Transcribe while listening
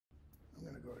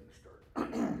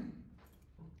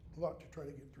lot to try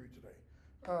to get through today.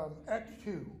 Act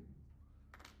 2.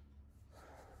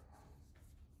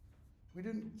 We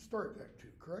didn't start Act 2,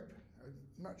 correct?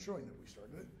 I'm not showing that we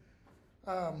started it.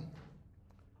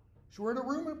 So we're in a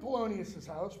room at Polonius'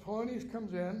 house. Polonius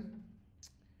comes in,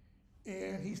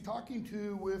 and he's talking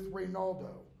with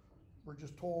Reynaldo. We're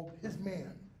just told his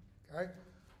man, okay?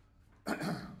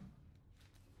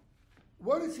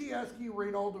 What is he asking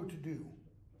Reynaldo to do?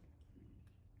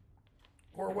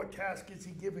 Or what task is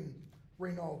he giving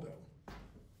Reynaldo?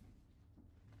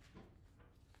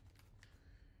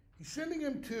 He's sending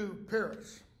him to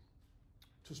Paris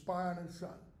to spy on his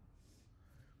son.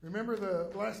 Remember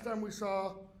the last time we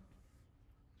saw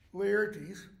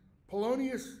Laertes,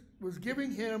 Polonius was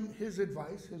giving him his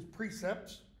advice, his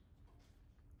precepts,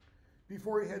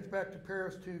 before he heads back to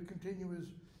Paris to continue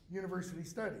his university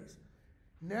studies.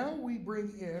 Now we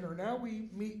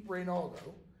meet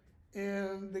Reynaldo,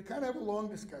 and they kind of have a long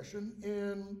discussion,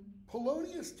 and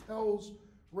Polonius tells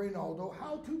Reynaldo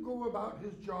how to go about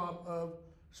his job of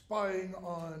spying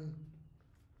on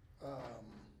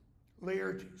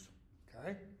Laertes,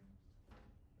 okay?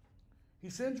 He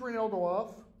sends Reynaldo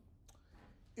off,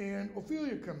 and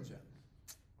Ophelia comes in.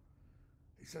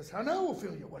 He says, "How now,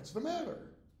 Ophelia, what's the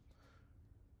matter?"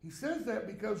 He says that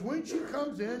because when she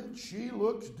comes in, she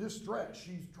looks distressed.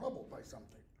 She's troubled by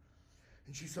something.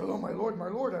 And she says, "Oh, my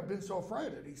Lord, I've been so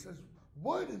frightened." He says,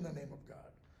 "What in the name of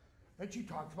God?" And she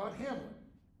talks about Hamlet.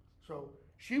 So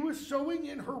she was sewing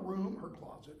in her room, her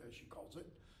closet, as she calls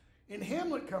it, and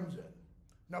Hamlet comes in.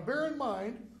 Now, bear in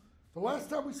mind, the last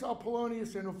time we saw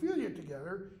Polonius and Ophelia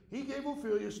together, he gave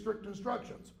Ophelia strict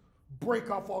instructions.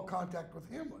 Break off all contact with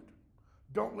Hamlet.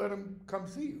 Don't let him come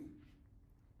see you.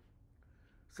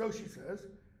 So she says,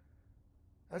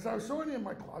 "As I was sewing in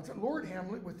my closet, Lord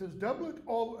Hamlet, with his doublet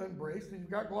all unbraced," and you've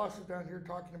got glosses down here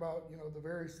talking about, the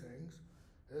various things.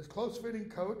 His close-fitting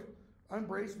coat,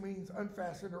 unbraced means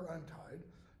unfastened or untied.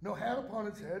 No hat upon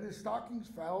his head, his stockings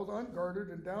fouled,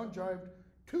 ungartered, and down-jibed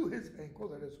to his ankle,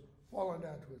 that is, fallen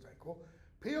down to his ankle.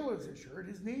 Pale as his shirt,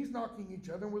 his knees knocking each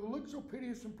other, with a look so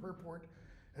piteous and purport,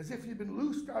 as if he'd been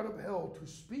loosed out of hell to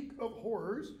speak of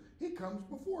horrors, he comes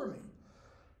before me.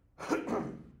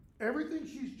 Everything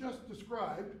she's just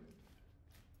described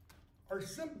are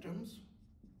symptoms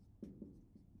in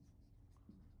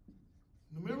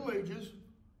the Middle Ages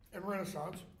and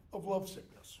Renaissance of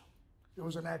lovesickness. It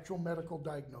was an actual medical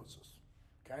diagnosis,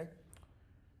 okay?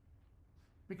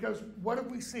 Because what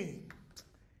have we seen?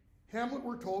 Hamlet,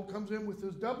 we're told, comes in with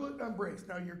his doublet unbraced.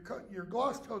 Now, your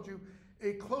gloss tells you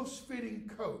a close-fitting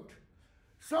coat.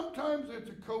 Sometimes it's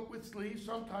a coat with sleeves.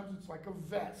 Sometimes it's like a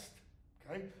vest,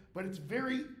 okay? But it's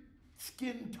very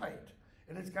skin tight.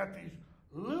 And it's got these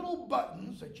little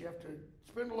buttons that you have to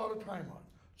spend a lot of time on.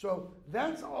 So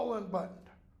that's all unbuttoned.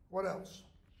 What else?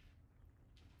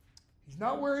 He's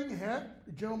not wearing a hat.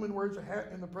 The gentleman wears a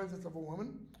hat in the presence of a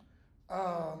woman.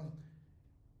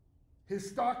 His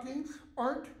stockings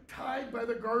aren't tied by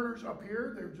the garters up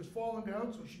here. They're just falling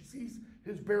down so she sees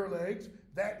his bare legs.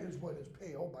 That is what is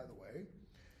pale, by the way.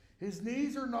 His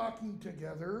knees are knocking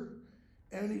together,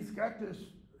 and he's got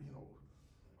this,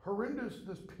 horrendous,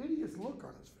 this piteous look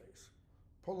on his face.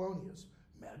 Polonius,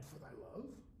 mad for thy love?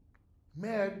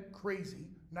 Mad, crazy,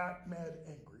 not mad,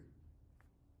 angry.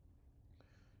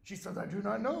 She says, "I do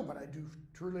not know, but I do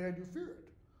fear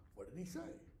it." What did he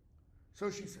say? So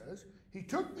she says, "He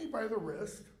took me by the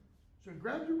wrist." So he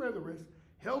grabs her by the wrist,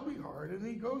 held me hard, and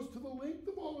he goes to the length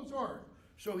of all his arm.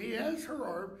 So he has her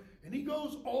arm, and he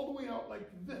goes all the way out like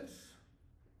this.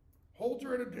 Holds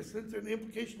her at a distance, and the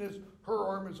implication is her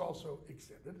arm is also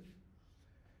extended.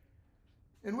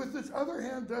 And with his other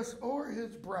hand thus o'er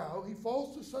his brow, he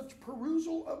falls to such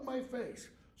perusal of my face.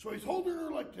 So he's holding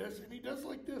her like this, and he does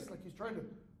like this, like he's trying to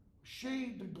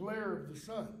shade the glare of the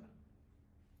sun.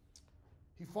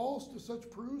 He falls to such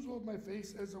perusal of my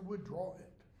face as I would draw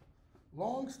it.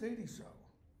 Long stayed he so.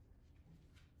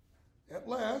 At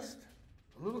last,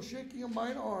 a little shaking of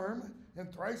mine arm,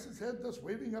 and thrice his head thus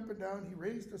waving up and down, he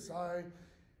raised a sigh,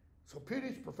 so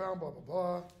piteous, profound, blah, blah,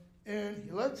 blah, and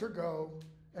he lets her go,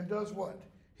 and does what?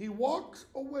 He walks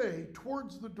away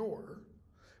towards the door.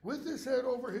 With his head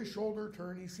over his shoulder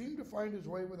turned, he seemed to find his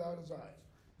way without his eyes.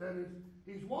 That is,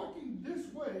 he's walking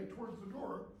this way towards the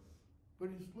door, but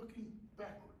he's looking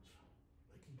backwards,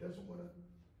 like he doesn't want to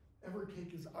ever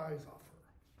take his eyes off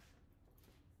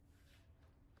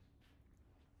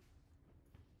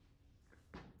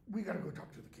her. We got to go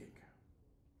talk to the king.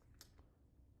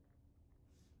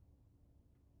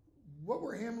 What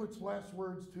were Hamlet's last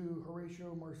words to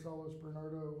Horatio, Marcellus,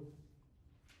 Bernardo?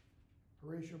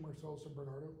 Horatio, Marcellus, and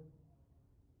Bernardo?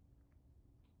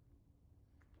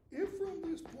 If from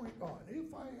this point on,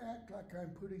 if I act like I'm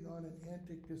putting on an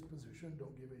antic disposition,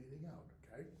 don't give anything out,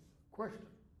 okay? Question.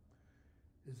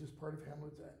 Is this part of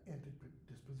Hamlet's antic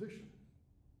disposition?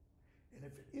 And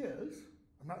if it is,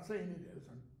 I'm not saying it is,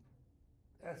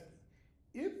 I'm asking.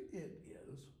 If it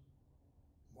is,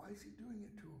 why is he doing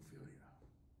it to Ophelia?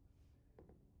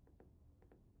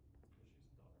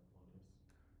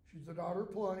 She's the daughter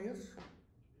of Polonius.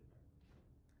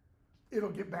 It'll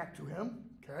get back to him,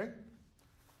 okay?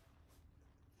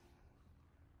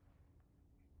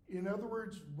 In other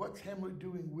words, what's Hamlet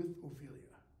doing with Ophelia?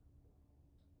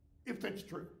 If that's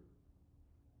true.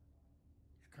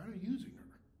 He's kind of using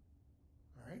her,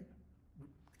 all right?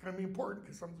 It's going to be important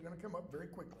because something's going to come up very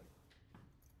quickly.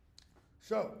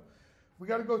 So, we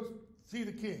got to go see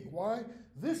the king. Why?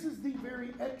 This is the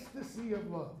very ecstasy of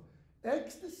love.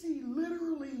 Ecstasy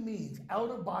literally means out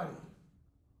of body.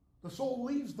 The soul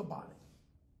leaves the body.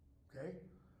 Okay?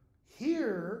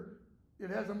 Here, it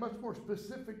has a much more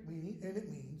specific meaning, and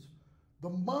it means the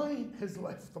mind has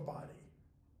left the body.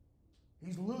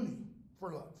 He's loony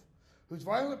for love, whose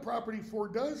violent property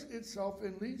foredoes itself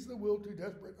and leads the will to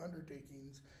desperate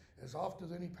undertakings as oft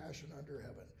as any passion under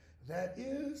heaven. That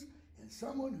is, in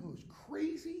someone who is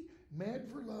crazy, mad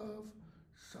for love,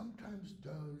 sometimes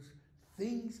does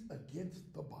things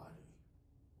against the body.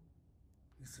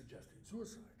 He's suggesting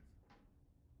suicide.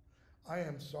 I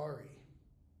am sorry.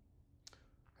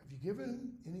 Have you given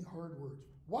him any hard words?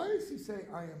 Why does he say,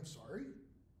 I am sorry?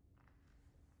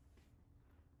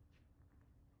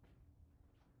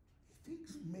 He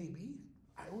thinks maybe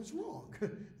I was wrong.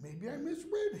 Maybe I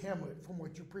misread Hamlet from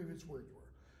what your previous words were.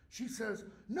 She says,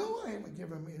 no, I haven't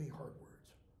given him any hard words.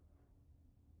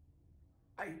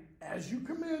 As you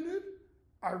commanded,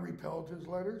 I repelled his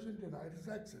letters and denied his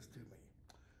access to me.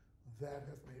 That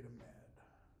hath made him mad.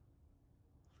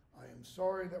 I am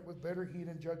sorry that with better heed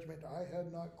and judgment I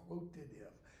had not quoted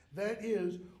him. That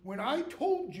is, when I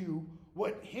told you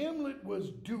what Hamlet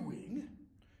was doing,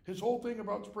 his whole thing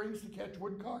about springs to catch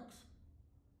woodcocks,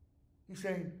 he's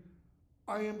saying,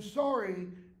 I am sorry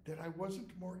that I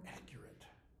wasn't more accurate.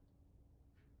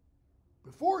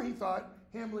 Before he thought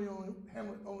Hamlet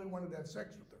only wanted to have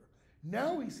sex with her.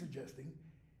 Now he's suggesting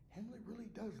Hamlet really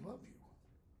does love you.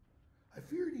 I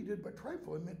feared he did but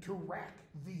trifle and meant to rack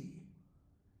thee.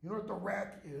 You know what the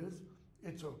rack is?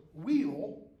 It's a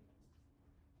wheel,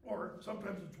 or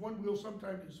sometimes it's one wheel,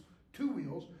 sometimes it's two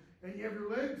wheels, and you have your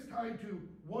legs tied to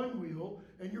one wheel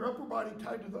and your upper body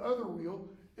tied to the other wheel,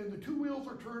 and the two wheels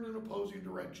are turned in opposing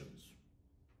directions.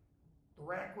 The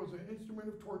rack was an instrument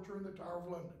of torture in the Tower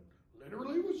of London.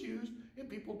 Literally was used, and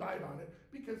people died on it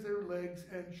because their legs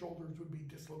and shoulders would be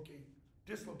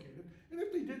dislocated. And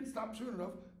if they didn't stop soon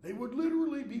enough, they would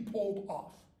literally be pulled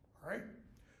off. All right?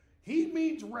 He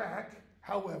means rack,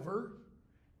 however,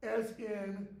 as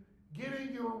in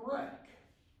getting your rack,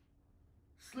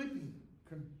 sleeping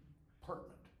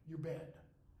compartment, your bed.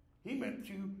 He meant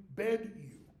to bed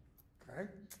you. Okay?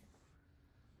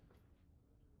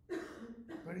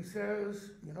 But he says,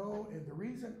 you know, and the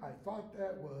reason I thought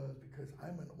that was because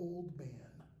I'm an old man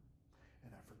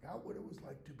and I forgot what it was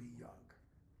like to be young.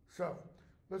 So,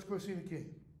 let's go see the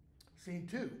king. Scene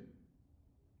 2.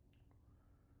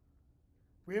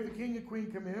 We have the king and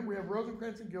queen come in. We have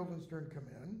Rosencrantz and Guildenstern come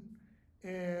in.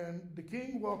 And the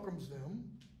king welcomes them.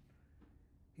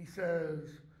 He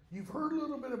says, you've heard a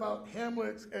little bit about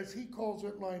Hamlet's, as he calls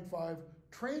it, line 5,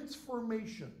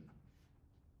 transformation.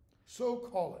 So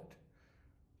call it.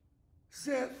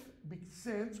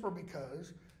 Since or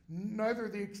because neither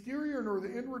the exterior nor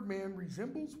the inward man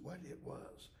resembles what it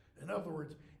was. In other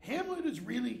words, Hamlet has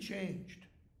really changed.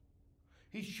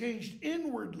 He's changed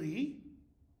inwardly,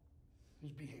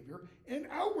 his behavior, and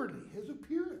outwardly, his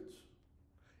appearance.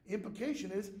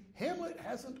 Implication is Hamlet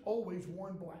hasn't always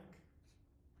worn black,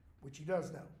 which he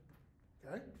does now.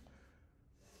 Okay?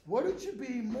 What it should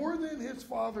be more than his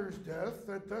father's death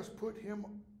that thus put him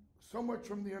so much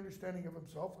from the understanding of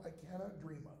himself I cannot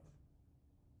dream of.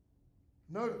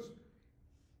 Notice,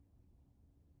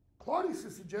 Claudius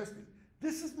is suggesting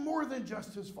this is more than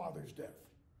just his father's death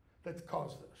that's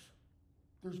caused this.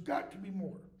 There's got to be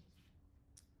more.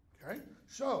 Okay?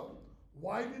 So,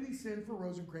 why did he send for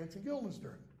Rosencrantz and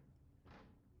Guildenstern?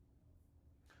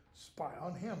 Spy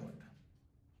on Hamlet.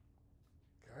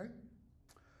 Okay?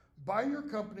 By your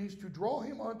companies to draw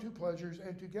him onto pleasures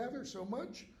and to gather so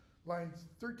much, lines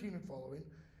 13 and following,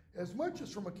 as much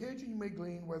as from occasion you may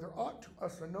glean, whether aught to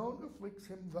us unknown afflicts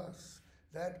him thus.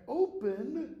 That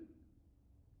open,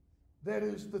 that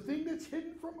is the thing that's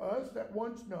hidden from us, that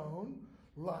once known,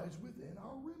 lies within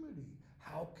our remedy.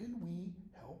 How can we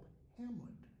help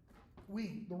Hamlet?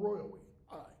 We, the royal we,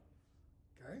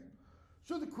 I. Okay?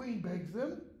 So the queen begs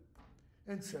them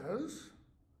and says,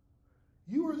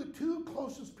 "You are the two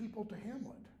closest people to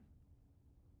Hamlet.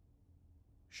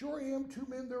 Sure I am, two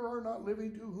men there are not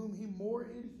living to whom he more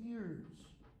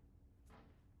adheres."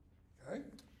 Okay?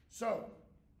 So,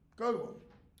 go to them.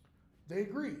 They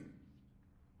agree.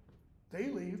 They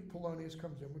leave. Polonius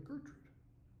comes in with Gertrude.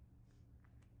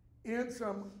 And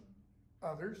some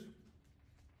others.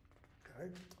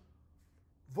 Okay?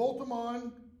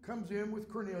 Voltamon comes in with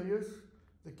Cornelius.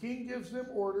 The king gives them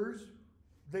orders.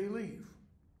 They leave.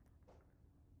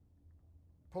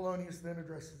 Polonius then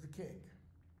addresses the king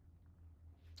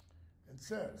and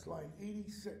says, line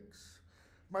 86,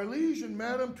 "My liege and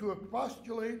madam, to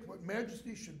expostulate what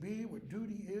majesty should be, what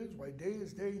duty is, why day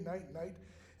is day, night, night,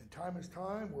 and time is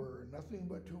time, were nothing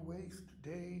but to waste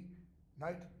day,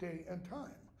 night, day, and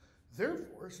time.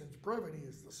 Therefore, since brevity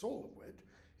is the soul of wit,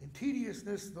 and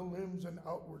tediousness the limbs and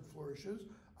outward flourishes,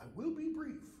 I will be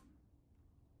brief."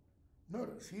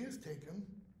 Notice, he has taken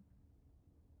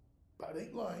about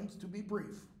 8 lines to be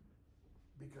brief,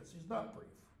 because he's not brief.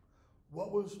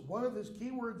 What was one of his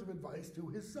key words of advice to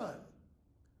his son?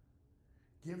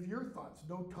 Give your thoughts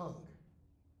no tongue.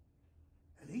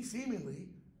 And he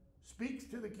seemingly speaks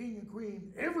to the king and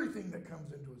queen everything that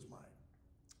comes into his mind.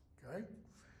 Okay?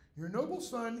 "Your noble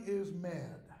son is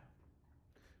mad.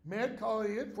 Mad call I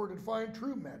it, for to define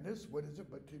true madness, what is it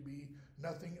but to be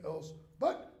nothing else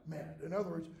but mad?" In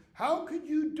other words, how could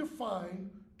you define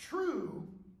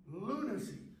true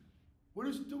lunacy? What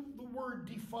does the word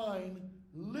define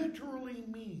literally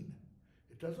mean?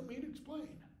 It doesn't mean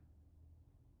explain.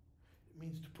 It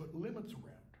means to put limits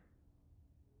around,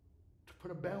 to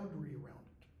put a boundary around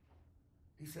it.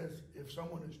 He says if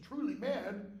someone is truly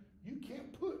mad, you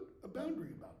can't put a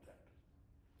boundary about that.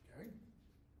 Okay?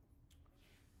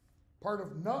 Part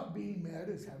of not being mad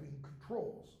is having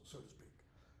controls, so to speak.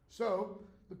 So,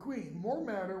 the queen, more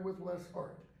matter with less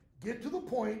art. Get to the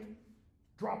point,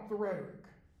 drop the rhetoric.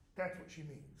 That's what she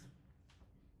means.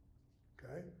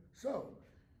 Okay? So,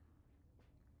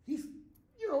 he's,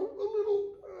 a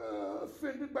little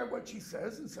offended by what she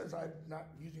says and says, "I'm not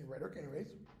using rhetoric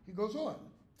anyways." He goes on.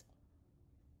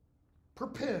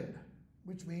 "Perpend,"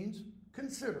 which means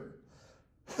consider.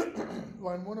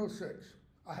 Line 106.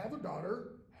 "I have a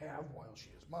daughter, have while she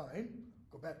is mine."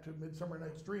 Go back to Midsummer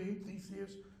Night's Dream.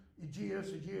 Theseus,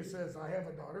 Aegeus says, "I have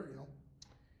a daughter,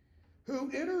 who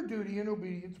in her duty and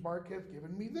obedience mark hath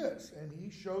given me this." And he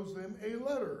shows them a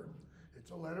letter. It's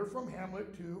a letter from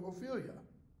Hamlet to Ophelia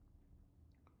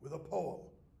with a poem.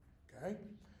 Okay?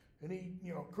 And he,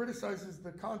 criticizes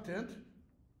the content.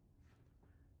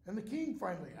 And the king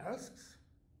finally asks,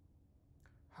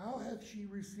 "How hath she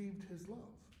received his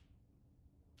love?"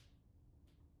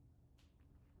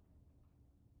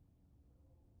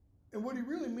 And what he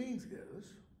really means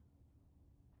is,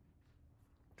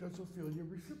 does Ophelia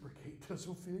reciprocate? Does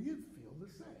Ophelia feel the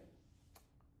same?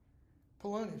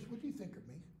 Polonius, what do you think of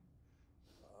me?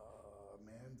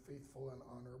 Man faithful and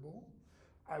honorable.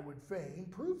 I would fain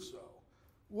prove so.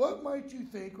 What might you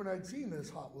think when I'd seen this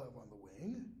hot love on the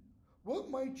wing? What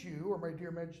might you, or my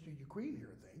dear majesty, you queen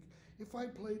here, think, if I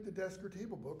played the desk or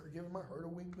table book, or given my heart a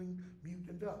winkling, mute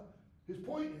and dumb? His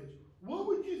point is, what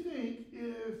would you think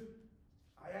if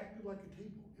I acted like a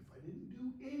table, if I didn't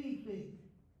do anything?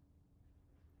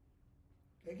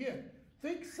 Again,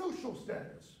 think social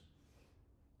status.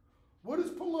 What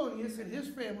is Polonius and his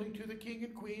family to the king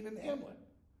and queen and Hamlet?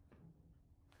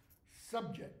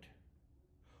 Subject.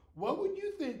 What would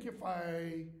you think if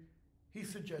he's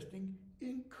suggesting,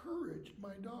 encouraged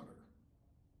my daughter?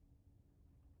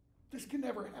 This can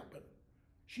never happen.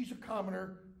 She's a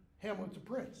commoner, Hamlet's a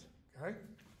prince, okay?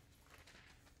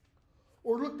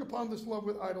 Or looked upon this love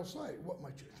with idle sight. What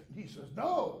might you think? He says,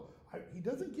 no. He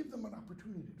doesn't give them an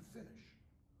opportunity to finish,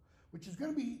 which is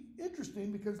going to be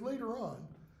interesting because later on,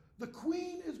 the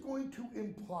queen is going to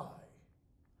imply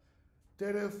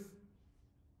that if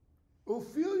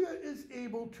Ophelia is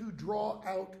able to draw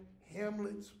out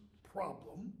Hamlet's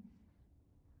problem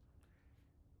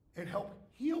and help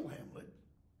heal Hamlet,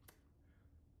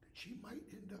 that she might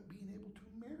end up being able to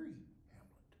marry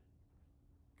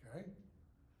Hamlet. Okay?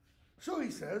 So he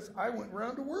says, I went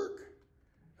round to work,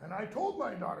 and I told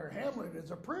my daughter, Hamlet is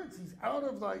a prince. He's out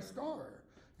of thy star.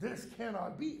 This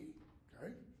cannot be.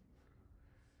 Okay?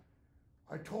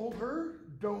 I told her,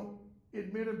 don't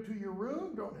admit him to your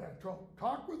room, don't have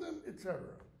talk with him, etc.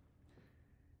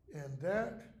 And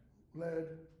that led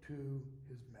to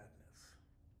his madness.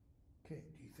 King,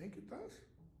 do you think it does?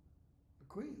 The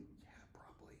queen, yeah,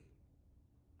 probably.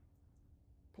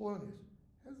 Polonius,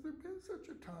 has there been such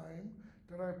a time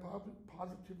that I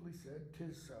positively said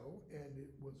 'tis so, and it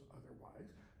was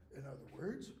otherwise? In other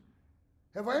words,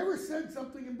 Have I ever said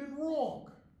something and been wrong?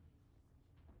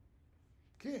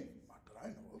 King, not that I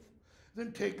know of.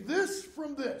 Then take this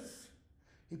from this.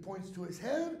 He points to his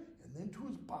head and then to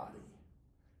his body.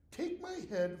 Take my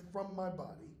head from my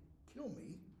body. Kill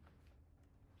me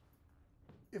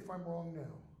if I'm wrong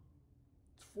now.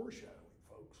 It's foreshadowing,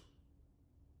 folks.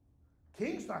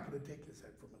 King's not going to take his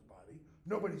head from his body.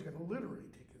 Nobody's going to literally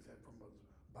take his head from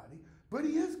his body. But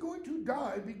he is going to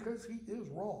die because he is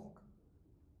wrong.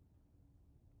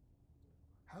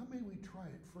 How may we try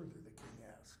it further, the king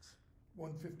asks.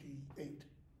 158.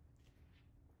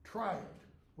 Try it.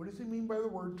 What does he mean by the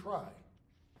word try?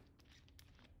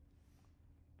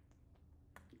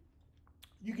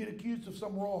 You get accused of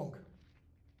some wrong.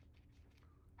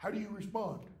 How do you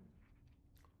respond?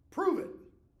 Prove it.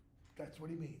 That's what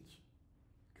he means.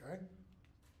 Okay?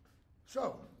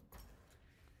 So,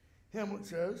 Hamlet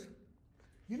says,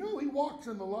 you know, he walks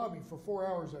in the lobby for 4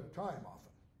 hours at a time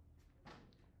often.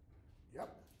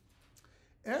 Yep.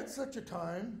 At such a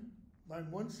time, line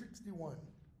 161,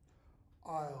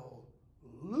 I'll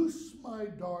loose my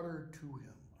daughter to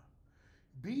him.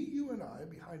 Be you and I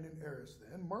behind an arras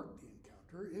then, mark the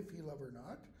encounter, if he love her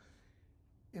not,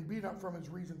 and be not from his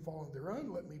reason fallen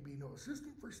thereon, let me be no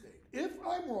assistant for state. If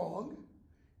I'm wrong,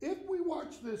 if we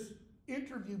watch this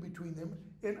interview between them,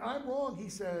 and I'm wrong, he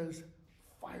says,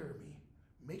 fire me,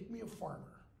 make me a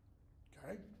farmer,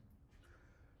 okay?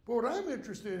 But what I'm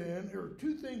interested in, there are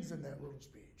two things in that little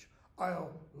speech.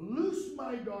 I'll loose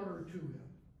my daughter to him.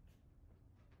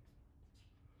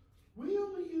 We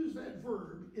only use that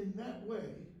verb in that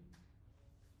way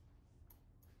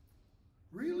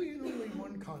really in only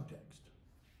one context.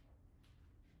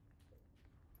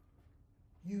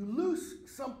 You loose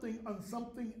something on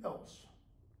something else.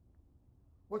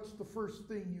 What's the first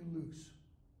thing you loose?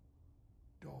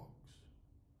 Dogs.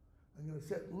 I'm going to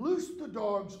set loose the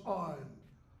dogs on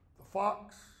the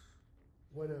fox,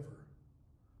 whatever.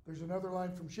 There's another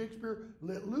line from Shakespeare,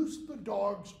 let loose the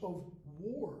dogs of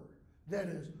war. That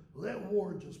is, let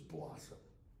war just blossom.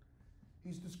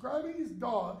 He's describing his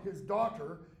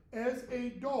daughter, as a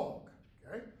dog.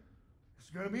 Okay? It's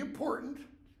going to be important.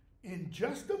 In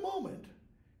just a moment,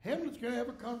 Hamlet's going to have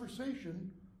a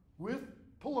conversation with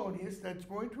Polonius that's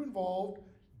going to involve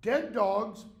dead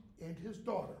dogs and his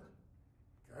daughter.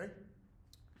 Okay?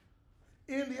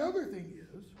 And the other thing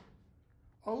is,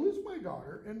 I'll lose my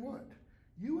daughter and what?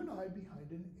 You and I behind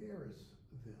an arras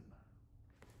then.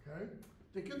 Okay?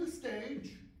 Think of the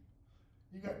stage.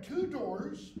 You got two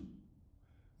doors.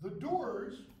 The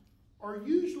doors are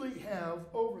usually have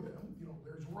over them,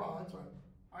 there's rods on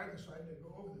either side that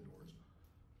go over the doors.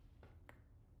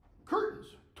 Curtains,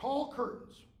 tall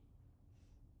curtains.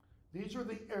 These are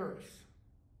the arras.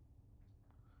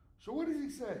 So what does he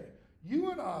say?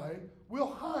 You and I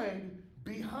will hide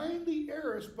behind the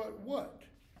arras, but what?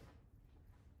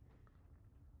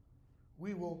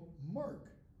 We will mark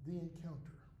the encounter.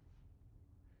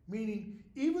 Meaning,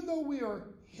 even though we are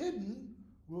hidden,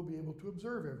 we'll be able to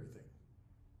observe everything.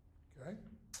 Okay?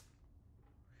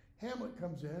 Hamlet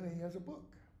comes in and he has a book.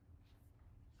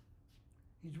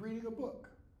 He's reading a book.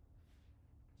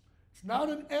 It's not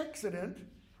an accident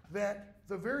that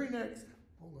the very next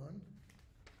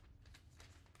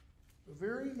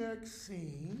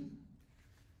scene,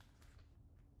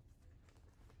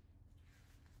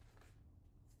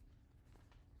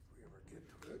 if we ever get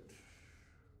to it.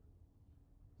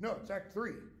 No, it's Act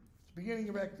 3. It's the beginning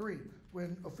of Act 3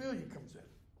 when Ophelia comes in.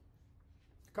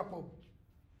 A couple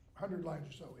 100 lines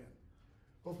or so in.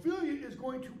 Ophelia is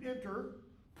going to enter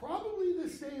probably the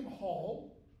same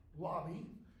hall, lobby,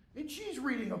 and she's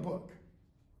reading a book.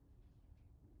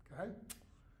 Okay?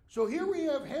 So here we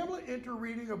have Hamlet enter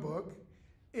reading a book,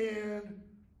 and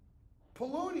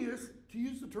Polonius, to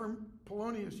use the term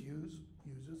Polonius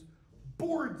uses,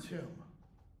 boards him.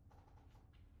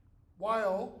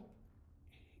 While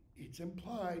it's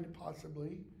implied,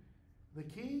 possibly, the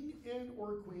king and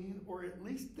or queen, or at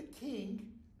least the king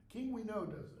we know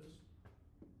does this,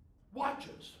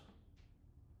 watches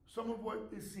some of what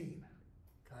is seen.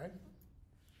 Okay?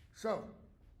 So,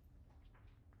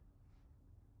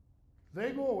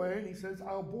 they go away, and he says,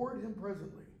 I'll board him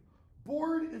presently.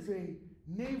 Board is a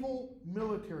naval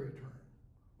military term,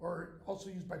 or also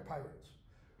used by pirates.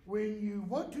 When you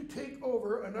want to take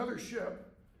over another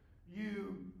ship,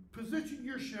 you position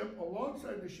your ship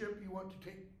alongside the ship you want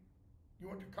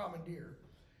to commandeer,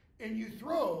 and you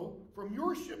throw from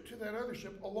your ship to that other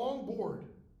ship a long board,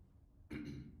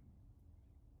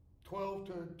 12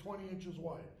 to 20 inches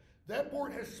wide. That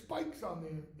board has spikes on the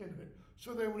end of it,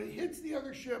 so that when it hits the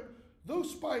other ship,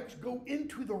 those spikes go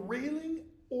into the railing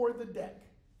or the deck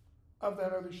of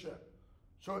that other ship.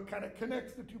 So it kind of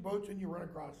connects the two boats and you run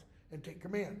across and take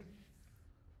command.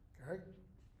 Okay?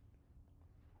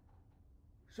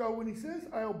 So when he says,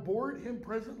 I'll board him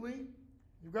presently,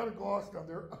 you've got a gloss down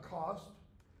there, accost.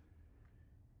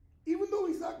 Even though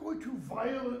he's not going to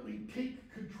violently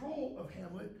take control of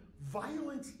Hamlet,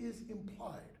 violence is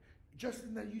implied, just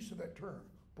in that use of that term,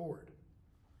 board.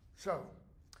 So,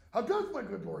 how does my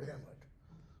good Lord Hamlet?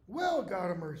 Well,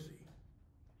 God of mercy.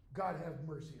 God have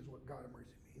mercy is what God of mercy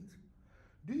means.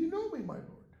 Do you know me, my Lord?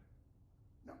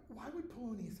 Now, why would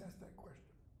Polonius ask that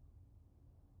question?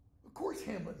 Of course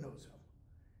Hamlet knows him.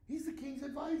 He's the king's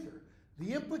advisor.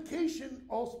 The implication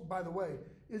also, by the way,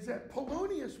 is that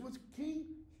Polonius was King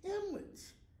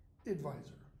Hamlet's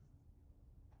advisor.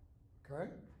 Okay?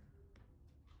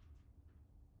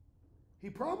 He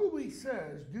probably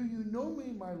says, do you know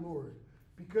me, my Lord?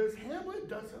 Because Hamlet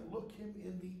doesn't look him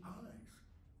in the eyes.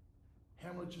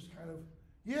 Hamlet just kind of,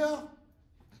 yeah,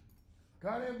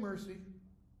 God have mercy.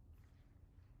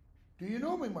 Do you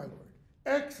know me, my Lord?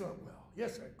 Excellent. Well,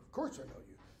 yes, of course I know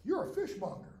you. You're a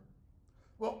fishmonger.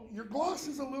 Well, your gloss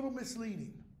is a little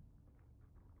misleading.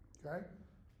 Okay?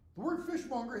 The word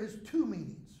fishmonger has two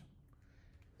meanings.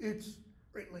 It's,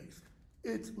 at least,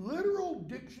 its literal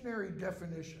dictionary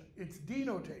definition, its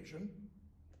denotation,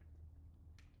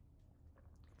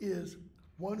 is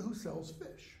one who sells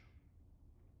fish.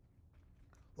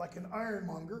 Like an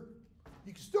ironmonger.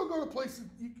 You can still go to places,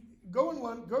 you can go to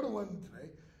London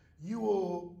today,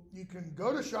 you can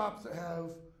go to shops that have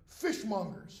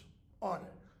fishmongers on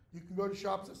it. You can go to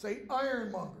shops that say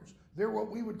ironmongers. They're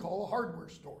what we would call a hardware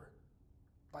store.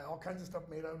 Buy all kinds of stuff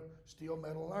made out of steel,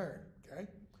 metal, and iron. Okay?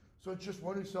 So it's just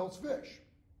one who sells fish.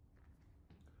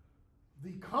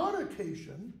 The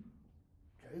connotation,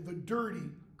 okay, the dirty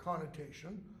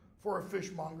connotation for a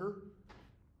fishmonger,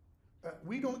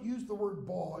 we don't use the word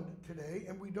bawd today,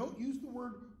 and we don't use the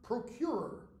word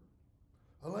procurer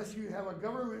unless you have a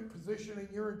government position and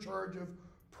you're in charge of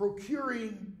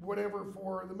procuring whatever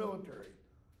for the military.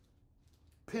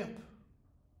 Pimp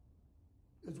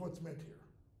is what's meant here.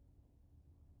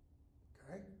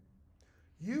 Okay?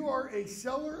 You are a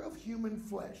seller of human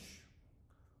flesh,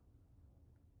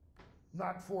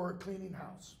 not for cleaning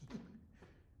house.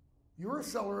 You're a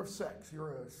seller of sex.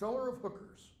 You're a seller of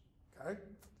hookers. Okay?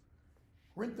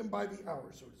 Rent them by the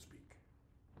hour, so to speak.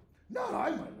 Not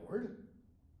I, my lord.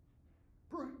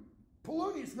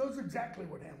 Polonius knows exactly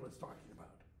what Hamlet's talking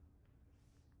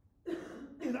about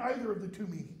in either of the two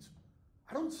meanings.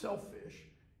 I don't sell fish,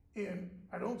 and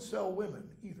I don't sell women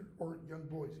either, or young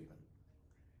boys even.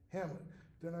 Hamlet,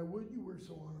 then I would you were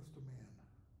so honest a man.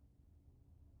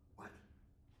 What?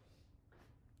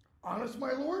 Honest,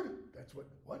 my lord? That's what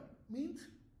means?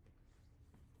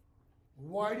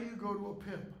 Why do you go to a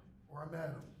pimp or a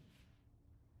madam?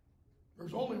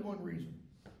 There's only one reason.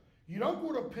 You don't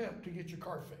go to a pimp to get your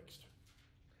car fixed,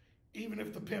 even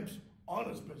if the pimp's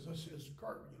honest business is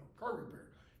car repair.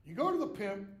 You go to the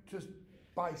pimp to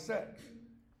buy sex.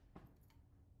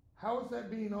 How is that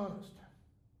being honest?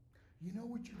 You know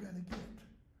what you're going to get.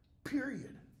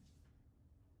 Period.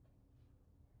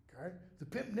 Okay? The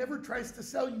pimp never tries to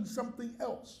sell you something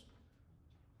else.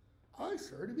 I,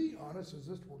 sir, to be honest, as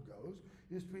this word goes,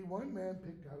 is to be one man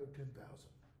picked out of 10,000.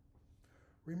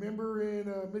 Remember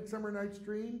in Midsummer Night's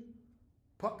Dream,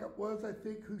 Puck it was, I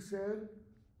think, who said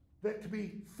that to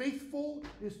be faithful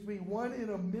is to be one in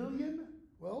a million?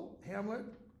 Well, Hamlet,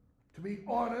 to be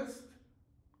honest,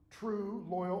 true,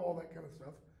 loyal, all that kind of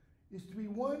stuff, is to be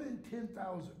one in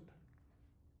 10,000.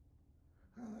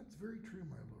 Oh, that's very true,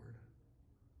 my lord.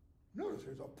 Notice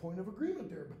there's a point of agreement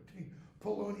there between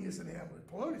Polonius and Hamlet.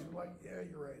 Polonius was like, yeah,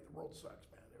 you're right, the world sucks,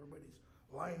 man. Everybody's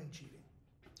lying and cheating.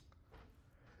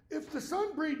 If the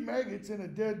sun breed maggots in a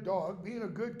dead dog, being a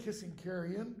good kissing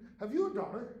carrion, have you a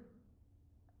daughter?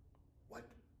 What?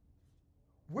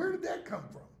 Where did that come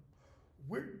from?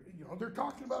 Where, they're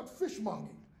talking about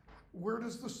fishmongering. Where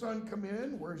does the sun come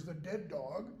in? Where's the dead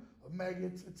dog,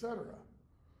 maggots, etc.?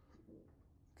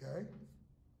 Okay?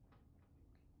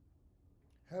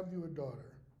 Have you a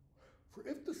daughter? For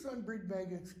if the sun breed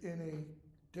maggots in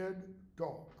a dead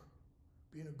dog,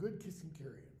 being a good kissing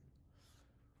carrion.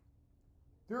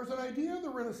 There's an idea in the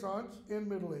Renaissance and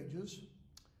Middle Ages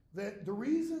that the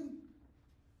reason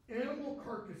animal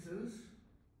carcasses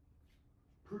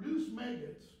produce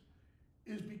maggots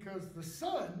is because the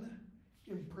sun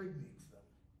impregnates them.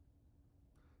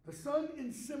 The sun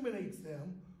inseminates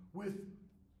them with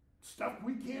stuff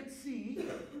we can't see,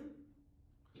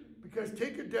 because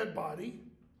take a dead body,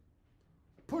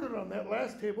 put it on that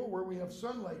last table where we have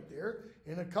sunlight there,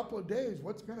 in a couple of days,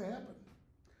 what's going to happen?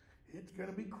 It's going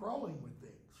to be crawling with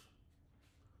things.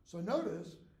 So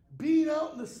notice, being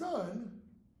out in the sun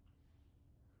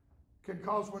can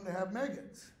cause one to have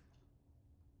maggots.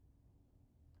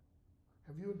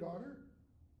 Have you a daughter?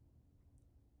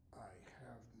 I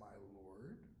have, my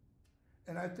lord.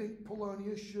 And I think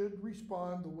Polonius should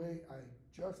respond the way I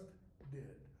just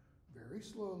did. Very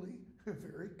slowly,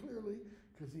 very clearly,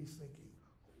 because he's thinking,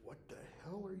 what the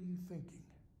hell are you thinking?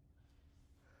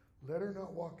 Let her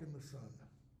not walk in the sun.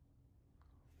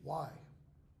 Why?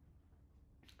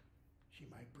 She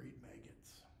might breed maggots.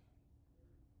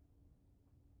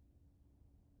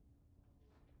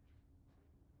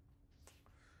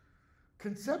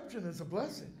 Conception is a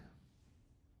blessing.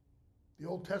 The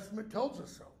Old Testament tells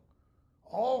us so.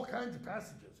 All kinds of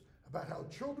passages about how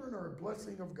children are a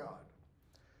blessing of God.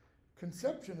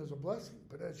 Conception is a blessing,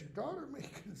 but as your daughter may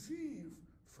conceive,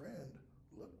 friend,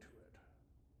 look to it.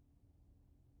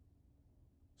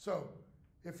 So,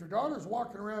 if your daughter's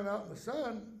walking around out in the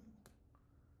sun,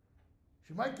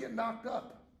 she might get knocked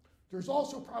up. There's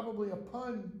also probably a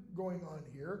pun going on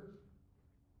here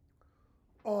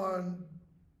on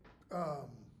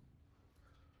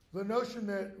the notion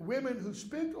that women who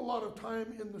spent a lot of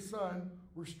time in the sun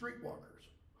were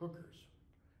streetwalkers, hookers.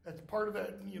 That's part of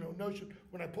that, notion.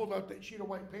 When I pulled out that sheet of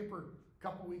white paper a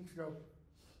couple weeks ago,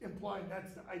 implying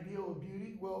that's the ideal of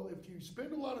beauty. Well, if you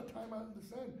spend a lot of time out in the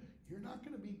sun, you're not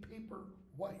going to be paper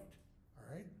white, all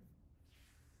right?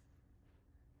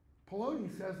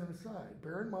 Polonius says an aside.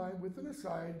 Bear in mind, with an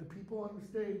aside, the people on the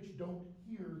stage don't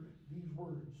hear these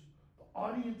words. The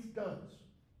audience does.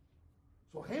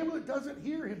 So Hamlet doesn't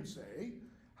hear him say,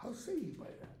 how say you by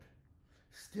that?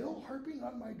 Still harping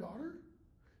on my daughter?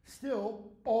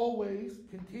 Still, always,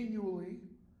 continually,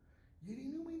 yet he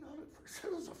knew me not at first.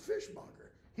 It was a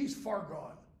fishmonger. He's far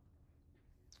gone.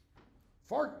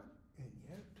 And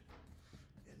yet,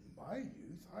 in my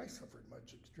youth, I suffered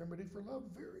much extremity for love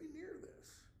very near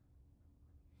this.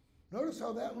 Notice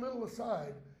how that little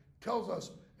aside tells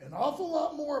us an awful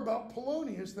lot more about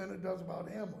Polonius than it does about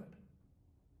Hamlet.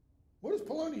 What has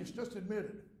Polonius just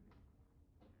admitted?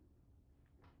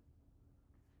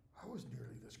 I was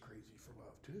nearly this crazy for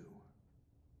love too.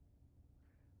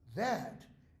 That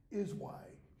is why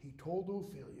he told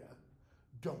Ophelia,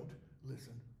 don't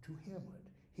listen to Hamlet.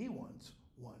 He wants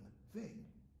one thing,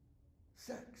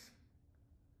 sex.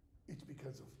 It's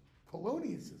because of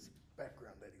Polonius's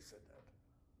background that he said that.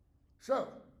 So,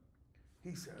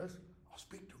 he says, I'll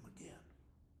speak to him again.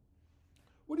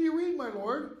 What do you read, my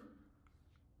lord?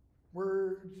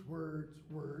 Words, words,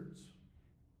 words.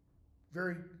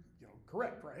 Very,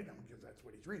 correct, right? Because that's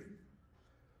what he's reading.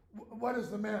 What is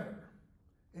the matter?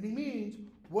 And he means,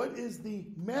 what is the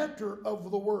matter of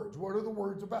the words? What are the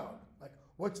words about? Like,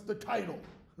 what's the title?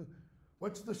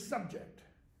 What's the subject?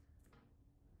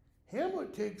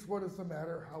 Hamlet takes what is the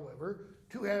matter, however,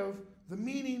 to have the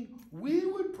meaning we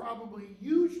would probably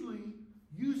usually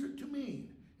use it to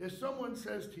mean. If someone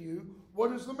says to you,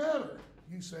 what is the matter?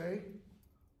 You say,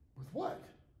 with what?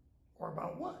 Or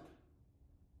about what?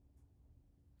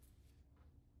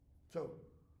 So,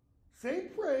 same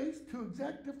phrase, two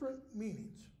exact different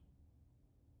meanings.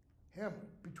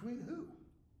 Hamlet, between who?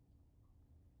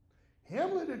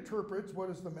 Hamlet interprets what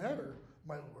is the matter,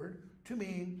 my lord, to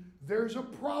mean there's a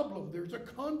problem, there's a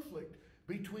conflict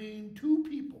between two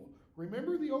people.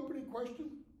 Remember the opening question?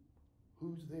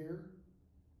 Who's there?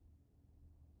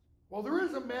 Well, there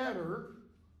is a matter,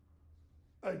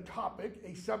 a topic,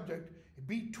 a subject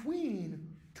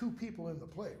between two people in the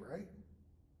play, right?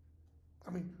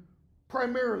 I mean,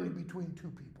 primarily between two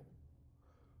people.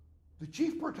 The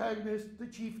chief protagonist, the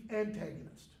chief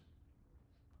antagonist.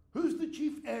 Who's the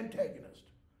chief antagonist?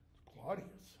 It's Claudius.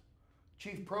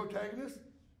 Chief protagonist?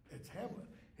 It's Hamlet.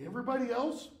 Everybody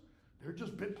else, they're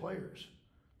just bit players.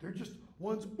 They're just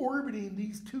ones orbiting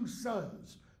these two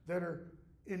suns that are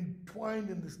entwined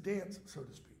in this dance, so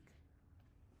to speak.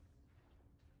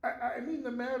 I mean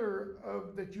the matter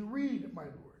of that you read, my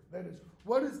lord. That is,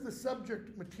 what is the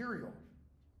subject material?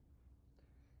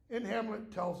 And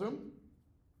Hamlet tells him,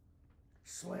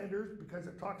 slanders, because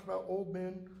it talks about old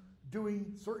men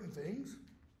doing certain things.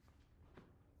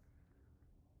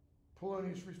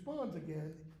 Polonius responds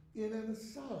again in an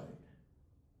aside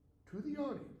to the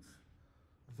audience.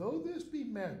 Though this be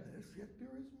madness, yet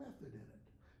there is method in it.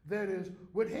 That is,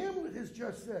 what Hamlet has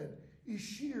just said is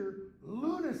sheer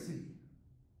lunacy.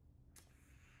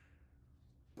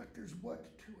 But there's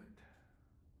what to it?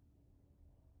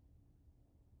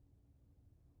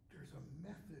 There's a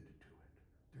method to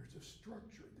it. There's a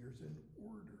structure. There's an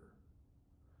order.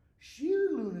 Sheer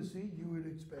lunacy you would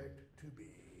expect to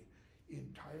be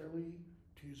entirely,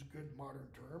 to use a good modern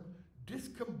term,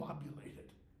 discombobulated.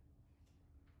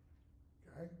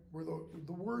 Okay? Where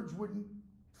the words wouldn't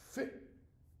fit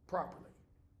properly.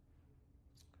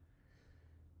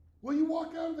 Will you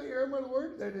walk out of the air, my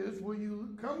Lord? That is, will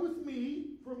you come with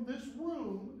me from this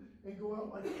room and go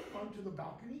out like onto the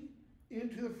balcony,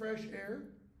 into the fresh air?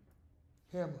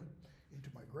 Hamlet, into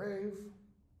my grave.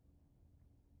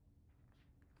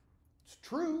 It's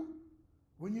true.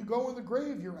 When you go in the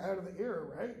grave, you're out of the air,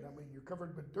 right? I mean, you're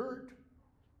covered with dirt.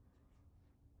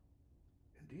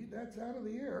 Indeed, that's out of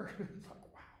the air. It's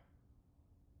like, wow.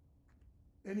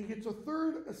 And he gets a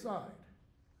third aside.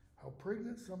 How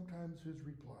pregnant sometimes his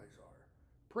replies are.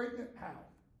 Pregnant how?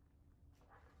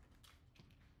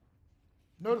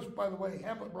 Notice, by the way,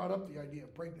 Hamlet brought up the idea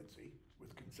of pregnancy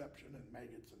with conception and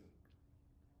maggots. And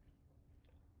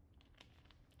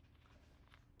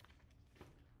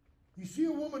you see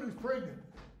a woman who's pregnant.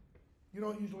 You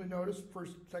don't usually notice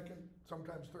first, second,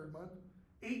 sometimes third month.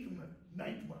 8th month,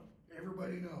 9th month.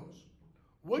 Everybody knows.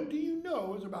 What do you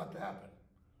know is about to happen?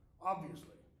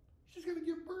 Obviously. She's going to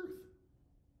give birth.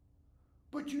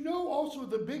 But you know also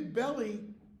the big belly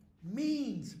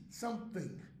means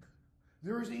something.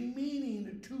 There is a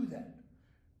meaning to that.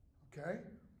 Okay?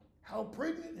 How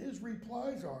pregnant his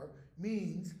replies are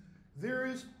means there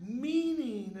is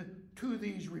meaning to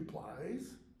these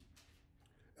replies.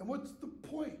 And what's the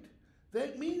point?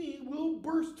 That meaning will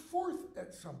burst forth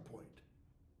at some point.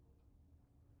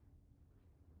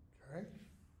 Okay?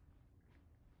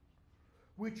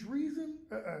 Which reason,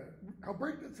 how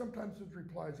pregnant sometimes his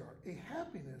replies are. A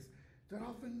happiness that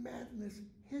often madness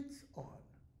hits on.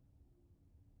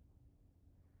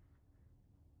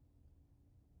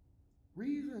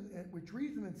 Which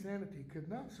reason and sanity could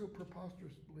not so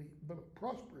prosperously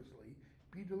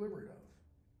be delivered of.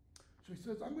 So he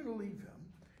says, I'm going to leave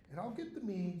him, and I'll get the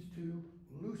means to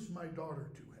loose my daughter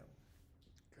to him.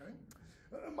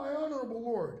 Okay? My honorable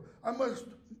Lord,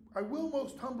 I will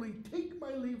most humbly take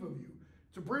my leave of you.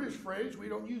 It's a British phrase. We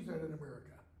don't use that in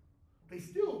America. They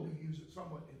still do use it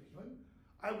somewhat in England.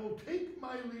 I will take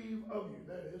my leave of you.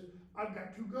 That is, I've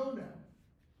got to go now.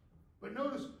 But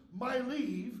notice, my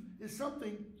leave is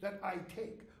something that I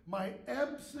take. My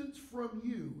absence from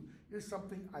you is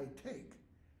something I take.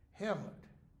 Hamlet,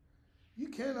 you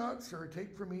cannot, sir,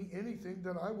 take from me anything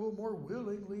that I will more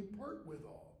willingly part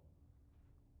withal.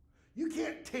 You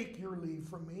can't take your leave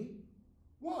from me.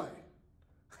 Why?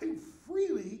 I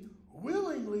freely,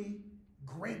 willingly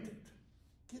grant it.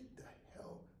 Get the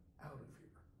hell out of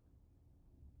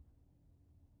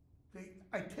here.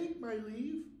 I take my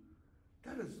leave.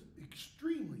 That is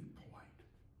extremely polite.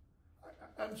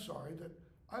 I'm sorry that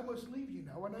I must leave you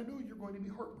now, and I know you're going to be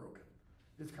heartbroken.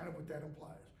 Is kind of what that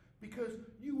implies. Because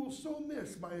you will so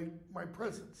miss my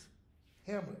presence.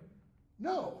 Hamlet,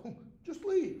 no, just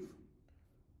leave.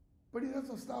 But he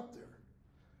doesn't stop there.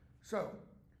 So,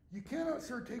 you cannot,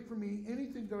 sir, take from me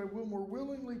anything that I will more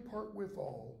willingly part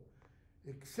withal,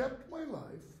 except my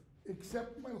life,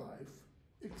 except my life,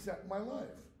 except my life.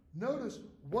 Notice,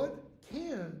 what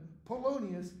can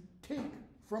Polonius take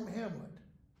from Hamlet?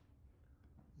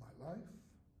 My life,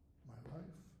 my life,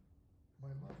 my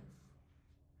life.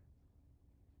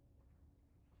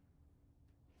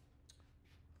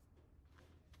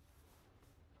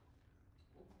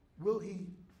 Will he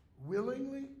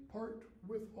willingly part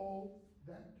with all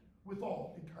that? With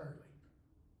all entirely.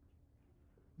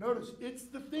 Notice, it's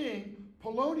the thing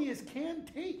Polonius can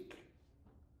take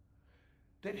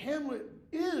that Hamlet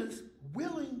is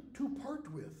willing to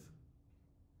part with.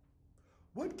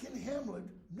 What can Hamlet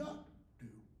not do?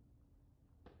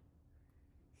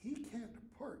 He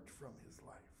can't part from his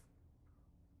life.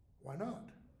 Why not?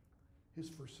 His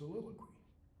first soliloquy.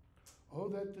 Oh,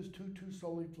 that this too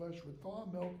sullied flesh would thaw,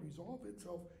 melt, resolve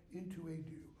itself into a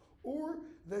dew. Or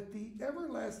that the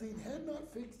everlasting had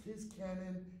not fixed his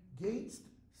canon gainst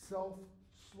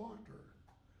self-slaughter.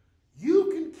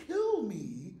 You can kill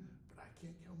me, but I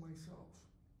can't kill myself.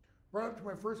 Right up to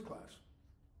my first class.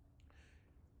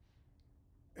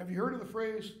 Have you heard of the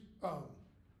phrase,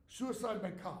 suicide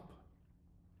by cop?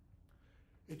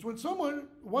 It's when someone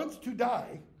wants to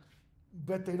die,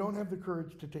 but they don't have the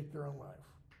courage to take their own life.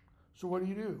 So what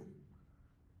do?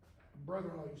 My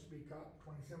brother-in-law used to be a cop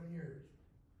 27 years.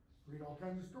 Read all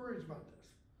kinds of stories about this.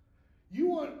 You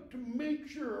want to make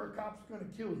sure a cop's going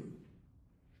to kill you.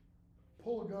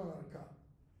 Pull a gun on a cop.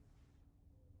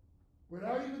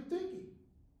 Without even thinking.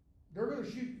 They're going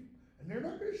to shoot you. And they're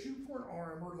not going to shoot for an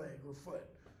arm or leg or foot.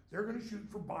 They're going to shoot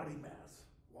for body mass.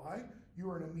 Why?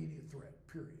 You are an immediate threat,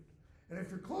 period. And if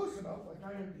you're close enough, like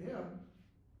I am to him,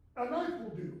 a knife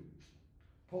will do.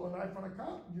 Pull a knife on a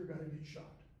cop, you're going to get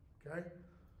shot. Okay?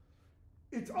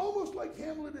 It's almost like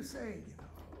Hamlet is saying, just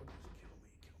kill me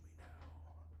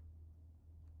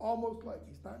now. Almost like.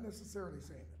 He's not necessarily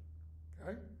saying it.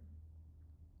 Okay?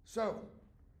 So,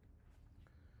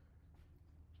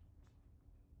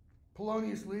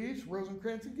 Polonius leaves,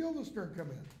 Rosencrantz and Guildenstern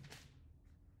come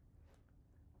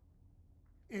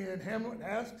in. And Hamlet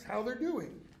asks how they're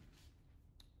doing.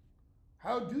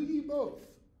 How do ye both?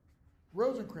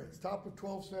 Rosencrantz, top of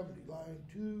 1270, line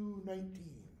 219.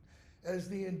 As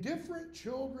the indifferent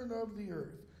children of the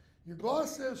earth. Your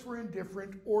gloss says for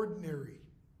indifferent, ordinary.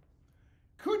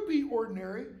 Could be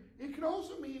ordinary. It could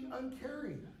also mean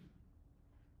uncaring.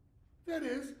 That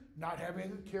is, not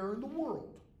having a care in the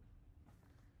world.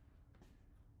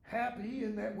 Happy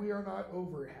in that we are not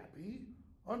over happy.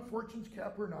 On Fortune's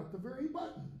cap, we're not the very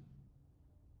button.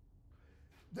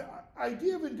 The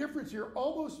idea of indifference here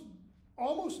almost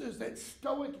is that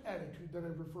stoic attitude that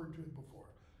I've referred to before.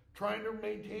 Trying to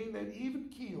maintain that even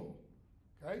keel.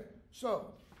 Okay?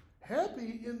 So,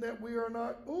 happy in that we are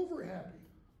not over happy.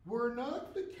 We're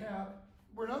not the cap,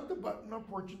 we're not the button on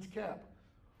Fortune's cap.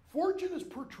 Fortune is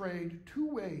portrayed two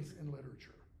ways in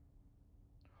literature.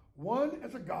 One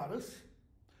as a goddess,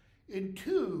 and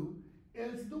two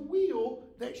as the wheel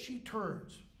that she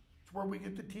turns. It's where we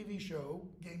get the TV show,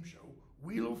 game show,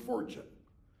 Wheel of Fortune.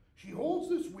 She holds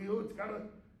this wheel, it's got a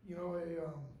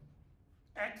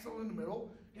axle in the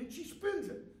middle, and she spins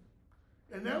it.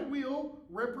 And that wheel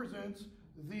represents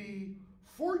the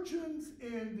fortunes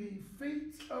and the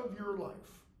fates of your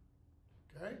life.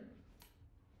 Okay?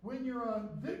 When you're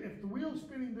on this, if the wheel's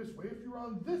spinning this way, if you're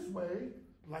on this way,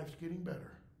 life's getting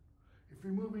better. If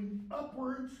you're moving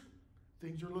upwards,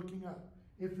 things are looking up.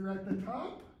 If you're at the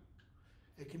top,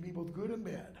 it can be both good and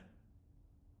bad.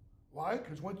 Why?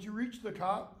 Because once you reach the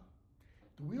top,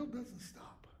 the wheel doesn't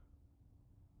stop.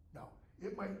 Now,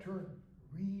 it might turn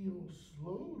real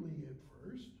slowly at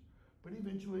first, but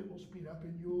eventually it will speed up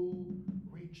and you'll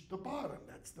reach the bottom.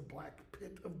 That's the black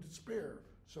pit of despair,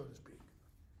 so to speak.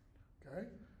 Okay?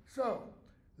 So,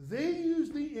 they use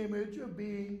the image of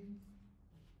being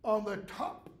on the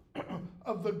top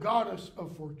of the goddess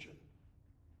of fortune.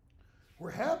 We're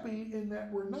happy in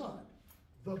that we're not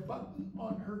the button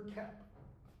on her cap,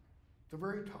 the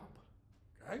very top.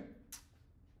 Okay?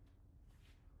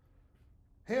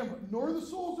 Hamlet, nor the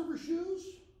soles of her shoes.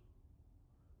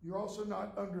 You're also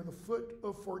not under the foot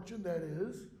of fortune, that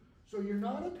is. So you're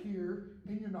not up here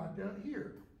and you're not down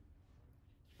here.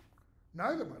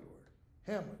 Neither, my lord.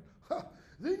 Hamlet,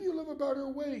 then you live about her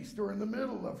waist or in the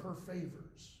middle of her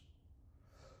favors.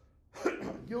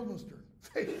 Guildenstern,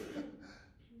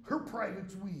 her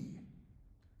private's we.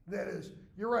 That is,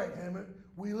 you're right, Hamlet.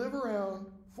 We live around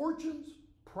fortune's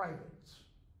privates.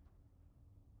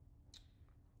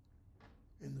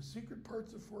 In the secret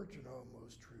parts of fortune, oh,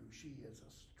 most true, she is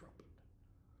a strumpet.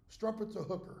 Strumpet's a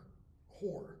hooker,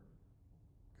 whore.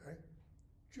 Okay?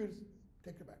 Should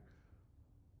take it back.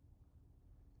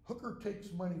 Hooker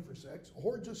takes money for sex. A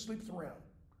whore just sleeps around.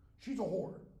 She's a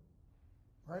whore.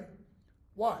 Right?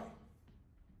 Why?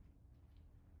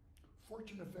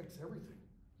 Fortune affects everything.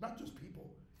 Not just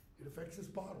people. It affects this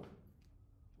bottle.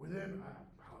 Within, I don't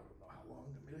know how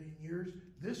long, a million years,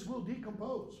 this will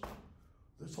decompose.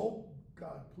 This whole,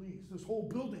 God please, this whole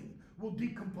building will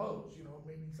decompose. You know,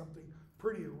 maybe something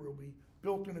prettier will be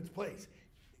built in its place.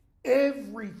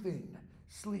 Everything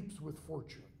sleeps with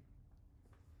fortune.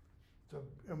 It's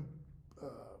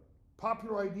a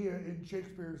popular idea in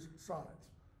Shakespeare's sonnets.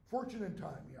 Fortune and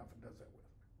time, he often does that with,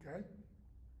 okay?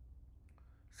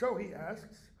 So he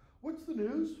asks, what's the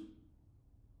news?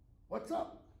 What's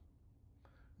up?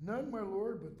 None, my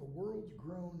lord, but the world's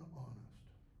grown honest.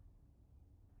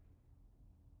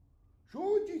 So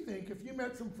what would you think if you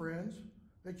met some friends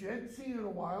that you hadn't seen in a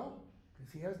while,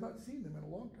 because he has not seen them in a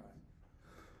long time,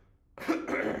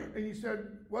 and you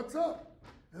said, what's up?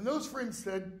 And those friends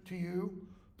said to you,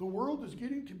 the world is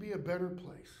getting to be a better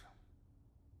place.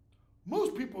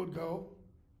 Most people would go,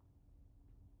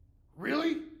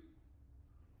 really?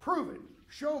 Prove it.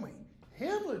 Show me.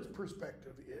 Hamlet's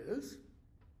perspective is,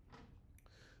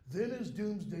 then is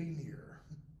doomsday near.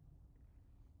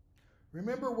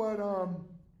 Remember what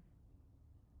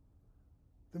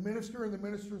the minister in the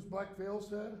minister's black veil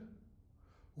said?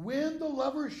 When the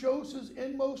lover shows his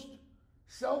inmost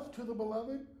self to the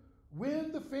beloved,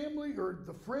 when the family or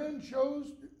the friend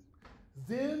shows,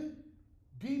 then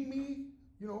deem me,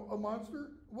 a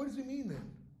monster. What does he mean then?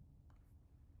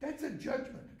 That's a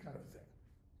judgment kind of thing,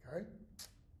 okay?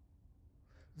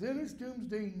 Then is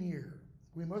doomsday near.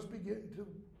 We must be getting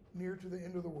near to the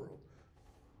end of the world.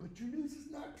 But your news is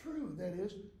not true. That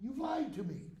is, you've lied to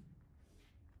me.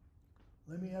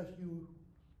 Let me ask you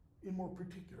in more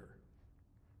particular.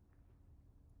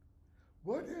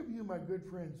 What have you, my good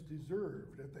friends,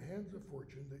 deserved at the hands of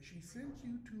fortune that she sends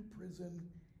you to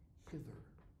prison hither?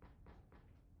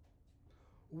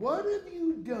 What have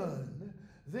you done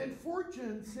Then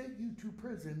fortune sent you to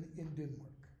prison in Denmark.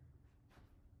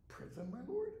 Prison, my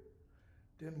lord?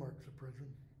 Denmark's a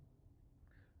prison.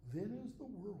 Then is the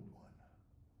world one.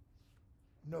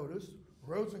 Notice,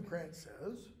 Rosencrantz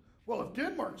says, well, if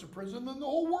Denmark's a prison, then the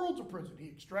whole world's a prison. He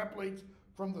extrapolates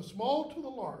from the small to the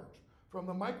large, from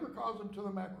the microcosm to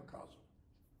the macrocosm.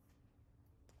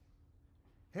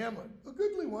 Hamlet, a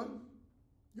goodly one.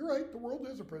 You're right, the world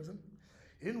is a prison,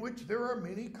 in which there are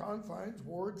many confines,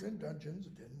 wards, and dungeons,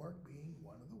 Denmark being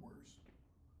one of the worst.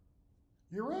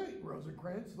 You're right,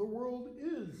 Rosencrantz, the world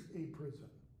is a prison.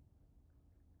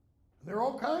 And there are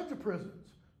all kinds of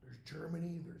prisons. There's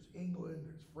Germany, there's England,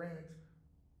 there's France.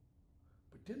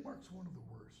 But Denmark's one of the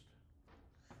worst.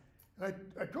 And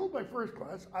I told my first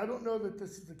class, I don't know that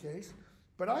this is the case,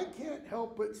 but I can't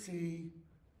help but see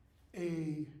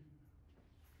a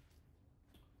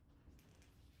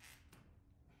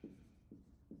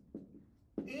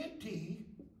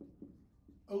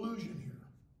anti-allusion here.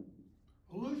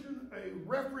 Allusion, a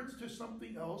reference to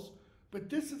something else, but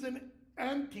this is an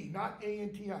anti, not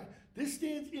A-N-T-I. This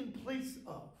stands in place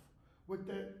of what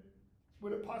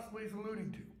it possibly is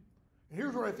alluding to. And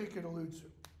here's what I think it alludes to.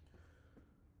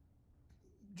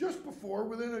 Just before,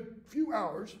 within a few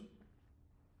hours,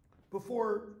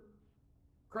 before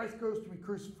Christ goes to be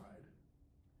crucified,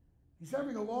 he's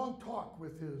having a long talk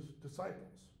with his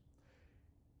disciples.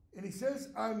 And he says,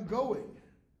 I'm going.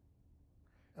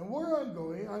 And where I'm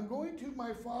going to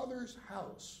my Father's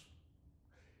house,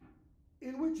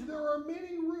 in which there are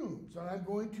many rooms, and I'm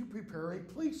going to prepare a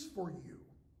place for you.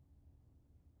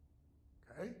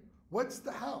 Okay? What's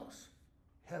the house?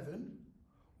 Heaven.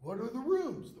 What are the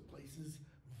rooms? The places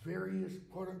various,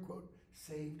 quote unquote,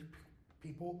 saved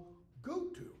people go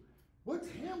to. What's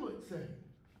Hamlet saying?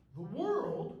 The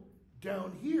world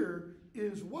down here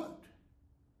is what?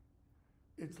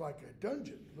 It's like a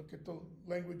dungeon. Look at the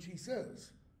language he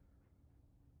says.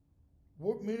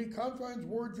 Many confines,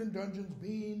 wards, and dungeons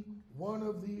being one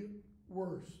of the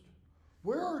worst.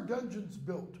 Where are dungeons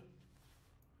built?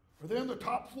 Are they on the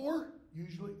top floor?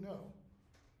 Usually no.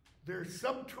 They're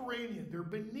subterranean. They're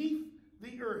beneath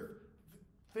the earth.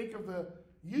 Think of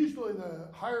usually the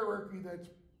hierarchy that's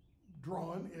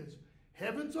drawn is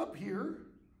heaven's up here,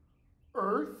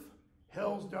 earth,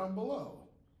 hell's down below.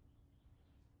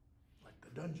 Like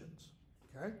the dungeons,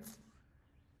 okay?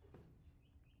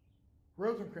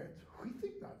 Rosencrantz, we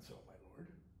think not so, my lord.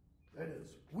 That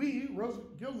is, we,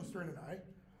 Guildenstern and I,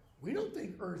 we don't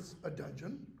think earth's a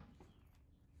dungeon.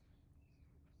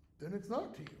 Then it's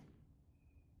not to you.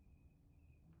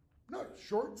 No,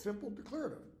 short, simple,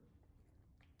 declarative.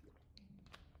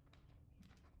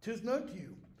 'Tis none to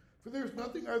you, for there's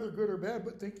nothing either good or bad,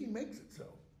 but thinking makes it so.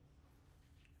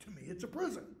 To me, it's a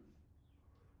prison.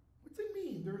 What's it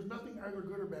mean? There's nothing either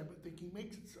good or bad, but thinking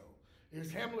makes it so.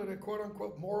 Is Hamlet a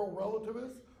quote-unquote moral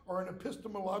relativist or an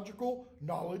epistemological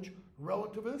knowledge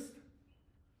relativist?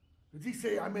 Does he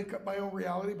say, I make up my own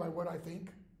reality by what I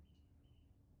think?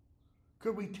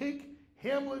 Could we take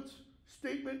Hamlet's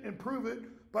statement and prove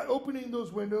it by opening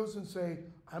those windows and say,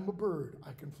 I'm a bird,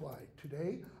 I can fly.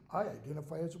 Today, I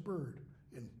identify as a bird.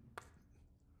 And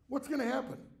what's going to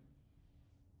happen?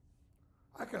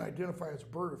 I can identify as a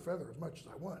bird of feather as much as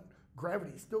I want.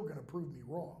 Gravity's still going to prove me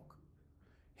wrong.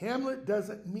 Hamlet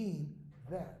doesn't mean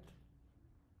that.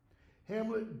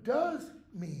 Hamlet does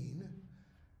mean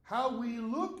how we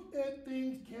look at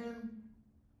things can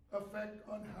affect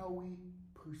on how we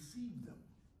perceive them.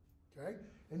 Okay?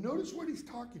 And notice what he's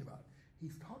talking about.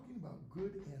 He's talking about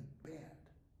good and bad.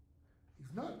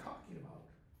 He's not talking about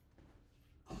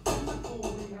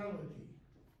physical reality.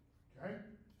 Okay?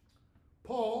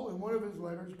 Paul, in one of his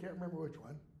letters, I can't remember which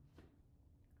one,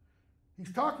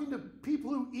 he's talking to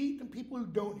people who eat and people who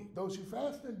don't eat, those who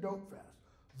fast and don't fast,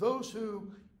 those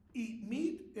who eat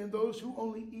meat and those who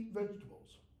only eat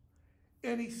vegetables.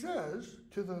 And he says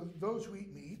to those who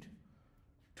eat meat,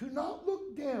 to not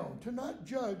look down, to not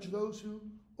judge those who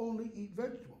only eat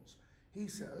vegetables. He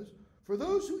says, for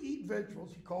those who eat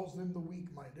vegetables, he calls them the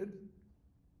weak-minded,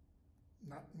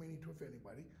 not meaning to offend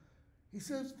anybody. He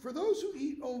says, for those who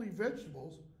eat only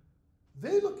vegetables,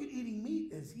 they look at eating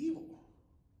meat as evil.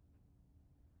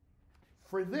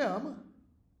 For them,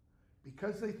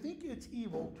 because they think it's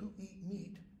evil to eat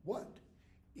meat, what?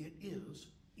 It is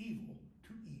evil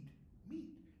to eat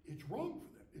meat. It's wrong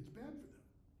for them. It's bad for them.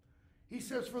 He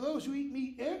says, for those who eat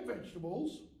meat and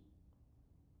vegetables,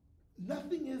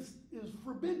 nothing is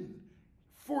forbidden.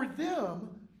 For them,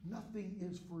 nothing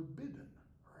is forbidden.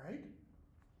 All right?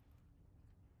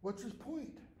 What's his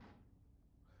point?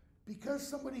 Because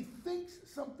somebody thinks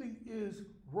something is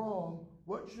wrong,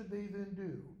 what should they then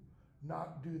do?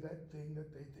 Not do that thing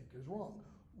that they think is wrong.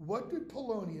 what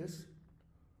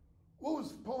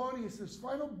was Polonius'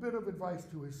 final bit of advice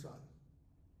to his son?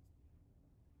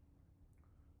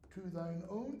 To thine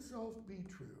own self be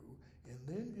true, and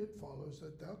then it follows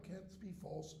that thou canst be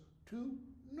false to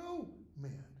no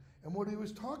man. And what he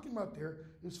was talking about there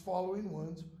is following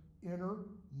one's inner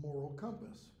moral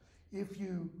compass. If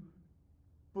you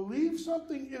believe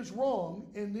something is wrong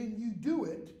and then you do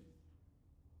it,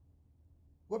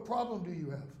 what problem do you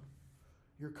have?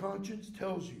 Your conscience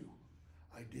tells you,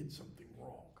 I did something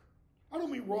wrong. I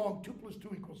don't mean wrong, 2 + 2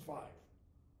 = 5.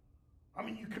 I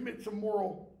mean, you commit some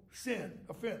moral sin,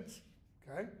 offense.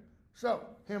 Okay? So,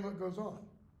 Hamlet goes on.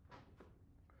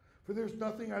 For there's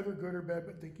nothing either good or bad,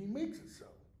 but thinking makes it so.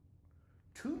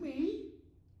 To me,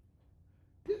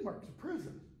 Denmark's a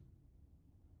prison.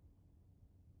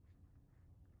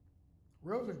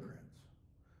 Rosencrantz.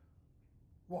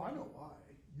 Well, I know why.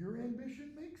 Your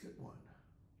ambition makes it one.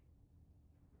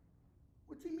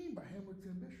 What's he mean by Hamlet's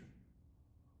ambition?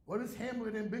 What is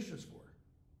Hamlet ambitious for?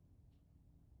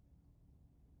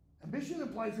 Ambition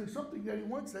implies there's something that he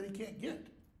wants that he can't get.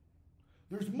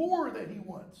 There's more that he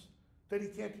wants that he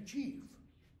can't achieve.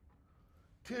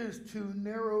 'Tis too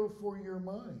narrow for your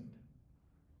mind.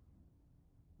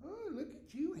 Oh, look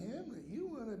at you, Hamlet. You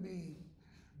want to be,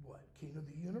 what, king of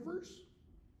the universe?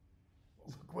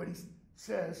 Well, look what he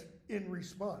says in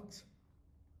response.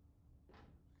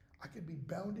 I could be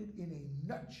bounded in a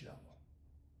nutshell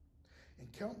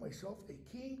and count myself a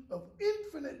king of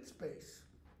infinite space.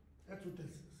 That's what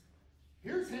this is.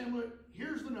 Here's Hamlet,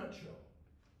 here's the nutshell.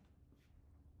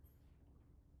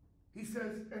 He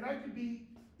says, and I could be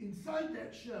inside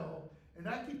that shell, and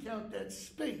I could count that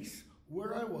space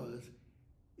where I was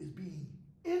as being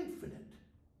infinite.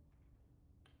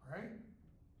 All right?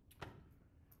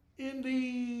 In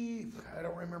the, I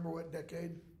don't remember what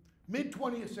decade,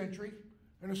 mid-20th century,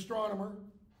 an astronomer,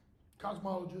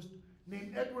 cosmologist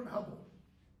named Edwin Hubble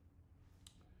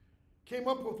came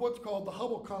up with what's called the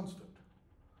Hubble constant.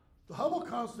 The Hubble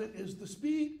constant is the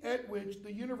speed at which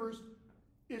the universe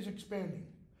is expanding.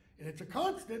 And it's a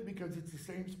constant because it's the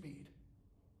same speed.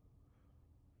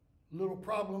 Little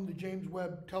problem, the James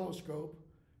Webb telescope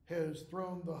has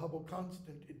thrown the Hubble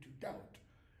constant into doubt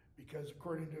because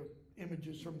according to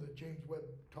images from the James Webb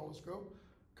telescope,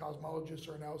 cosmologists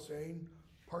are now saying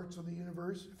parts of the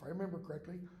universe, if I remember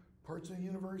correctly, parts of the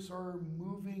universe are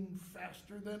moving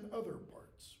faster than other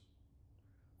parts,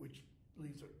 which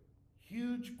leaves a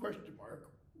huge question mark.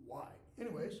 Why?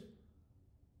 Anyways,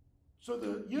 so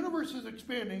the universe is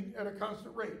expanding at a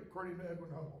constant rate, according to Edwin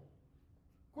Hubble.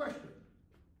 Question,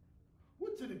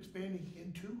 what's it expanding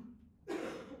into?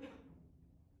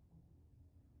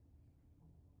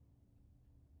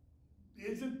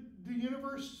 Isn't the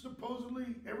universe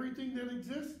supposedly everything that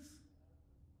exists?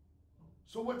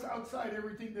 So what's outside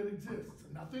everything that exists?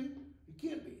 Nothing? It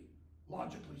can't be,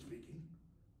 logically speaking.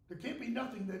 There can't be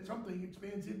nothing that something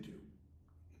expands into.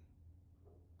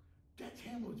 That's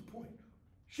Hamlet's point.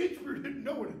 Shakespeare didn't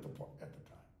know it at the time.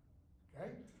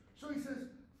 Okay? So he says,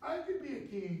 I could be a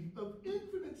king of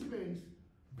infinite space,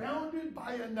 bounded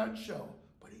by a nutshell.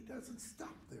 But he doesn't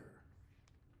stop there.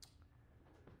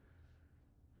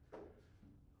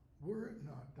 Were it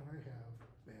not that I have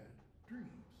bad dreams.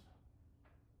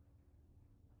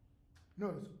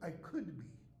 Notice, I could be,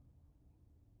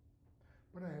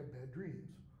 but I have bad dreams.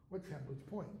 What's Hamlet's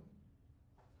point?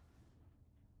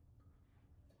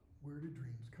 Where do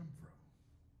dreams come from?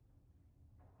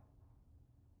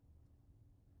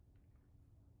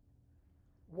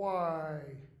 Why,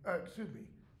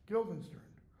 Guildenstern,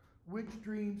 which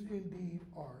dreams indeed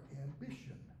are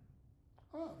ambition?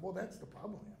 Ah, well, that's the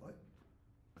problem, Hamlet.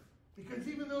 Because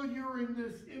even though you're in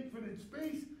this infinite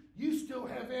space, you still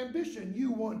have ambition.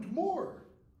 You want more.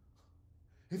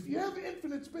 If you have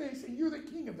infinite space and you're the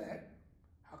king of that,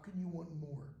 how can you want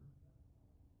more?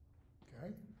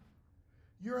 Okay?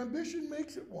 Your ambition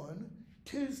makes it one.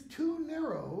 'Tis too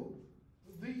narrow.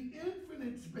 The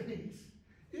infinite space,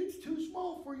 it's too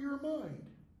small for your mind.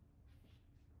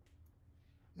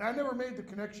 Now, I never made the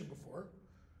connection before,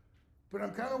 but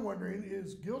I'm kind of wondering,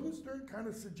 is Guildenstern kind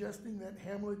of suggesting that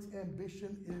Hamlet's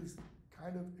ambition is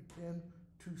kind of akin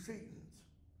to Satan's?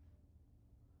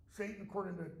 Satan,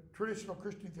 according to traditional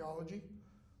Christian theology,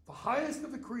 the highest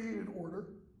of the created order,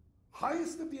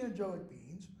 highest of the angelic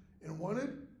beings, and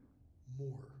wanted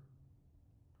more.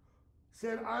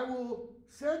 Said, I will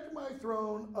set my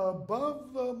throne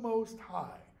above the Most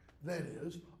High, that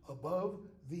is, above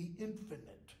the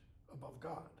infinite, above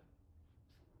God.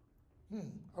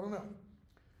 I don't know.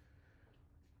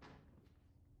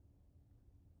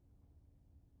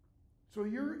 So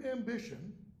your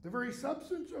ambition The very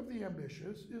substance of the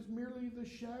ambitious is merely the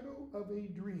shadow of a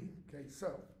dream. Okay,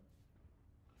 so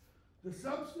the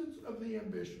substance of the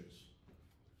ambitious.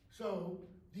 So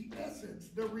the essence,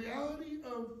 the reality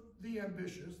of the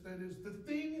ambitious, that is the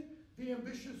thing the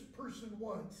ambitious person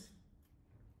wants,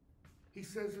 he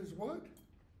says is what?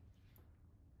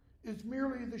 It's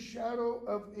merely the shadow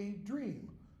of a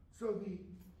dream. So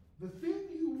the thing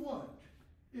you want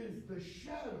is the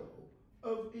shadow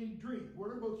of a dream.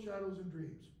 What are both shadows and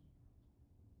dreams?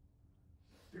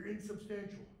 They're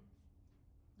insubstantial.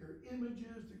 They're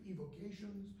images, they're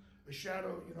evocations. A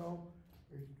shadow, you know,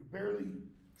 you can barely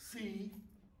see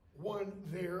one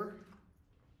there.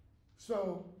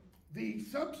 So the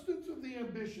substance of the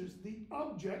ambitious, the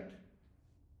object,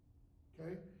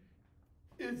 okay,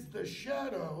 is the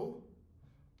shadow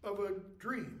of a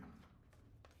dream.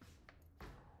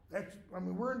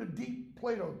 We're into deep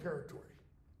Plato territory.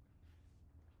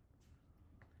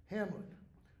 Hamlet.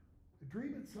 The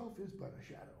dream itself is but a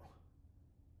shadow.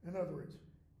 In other words,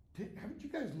 haven't you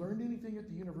guys learned anything at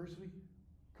the university?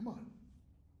 Come on.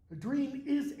 A dream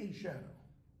is a shadow.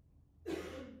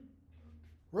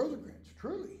 Rosencrantz,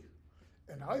 truly.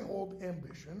 And I hold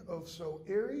ambition of so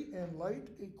airy and light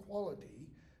a quality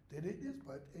that it is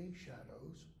but a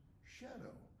shadow's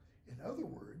shadow. In other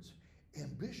words,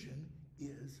 ambition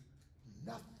is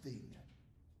nothing.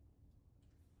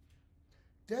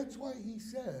 That's why he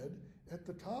said at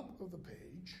the top of the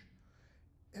page,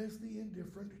 as the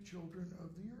indifferent children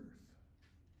of the earth.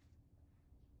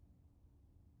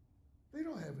 They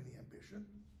don't have any ambition.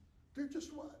 They're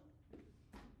just what?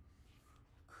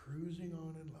 Cruising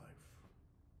on in life.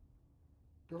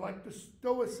 They're like the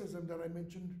stoicism that I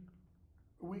mentioned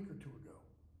a week or two ago.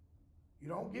 You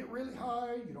don't get really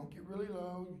high, you don't get really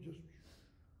low, you just,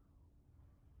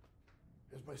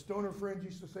 as my stoner friends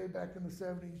used to say back in the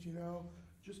 70s, you know,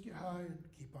 just get high and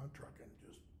keep on trucking.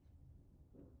 Just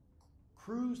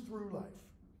cruise through life.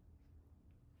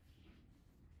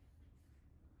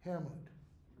 Hamlet.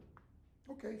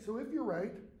 Okay, so if you're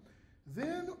right,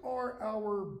 then are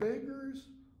our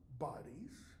beggars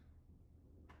bodies,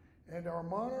 and our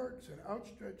monarchs and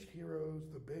outstretched heroes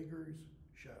the beggars'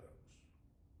 shadows.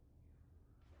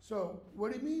 So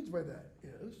what he means by that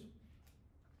is,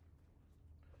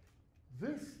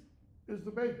 this is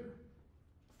the beggar.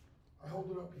 I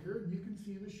hold it up here, and you can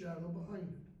see the shadow behind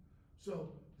it.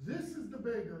 So this is the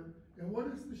beggar, and what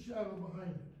is the shadow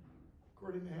behind it,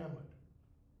 according to Hamlet?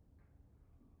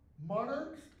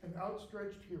 Monarchs and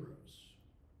outstretched heroes.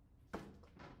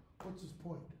 What's his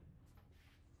point?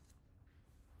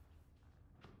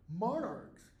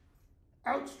 Monarchs,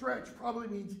 outstretched probably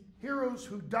means heroes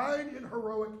who died in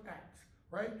heroic acts,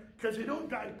 right? Because they don't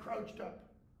die crouched up.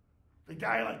 They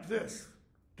die like this,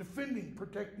 defending,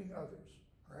 protecting others,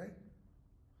 right?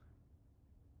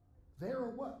 They're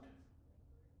what?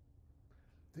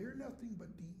 They're nothing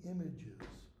but the images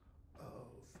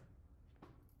of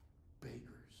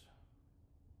beggars.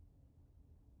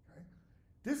 Okay?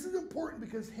 This is important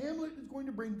because Hamlet is going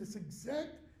to bring this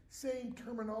exact same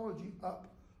terminology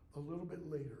up a little bit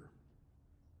later.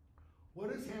 What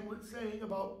is Hamlet saying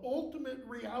about ultimate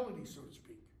reality, so to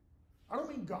speak? I don't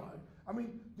mean God. I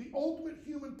mean the ultimate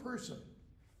human person.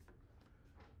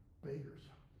 Beggars.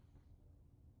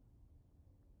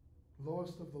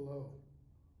 Lowest of the low.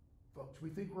 Folks,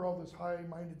 we think we're all this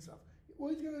high-minded stuff.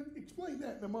 Well, he's going to explain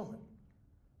that in a moment.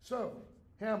 So,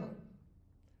 Hamlet.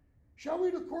 Shall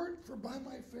we to court? For by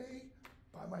my faith,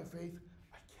 I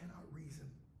cannot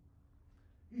reason.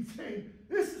 He's saying,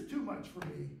 this is too much for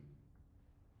me.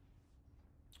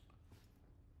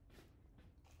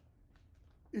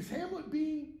 Is Hamlet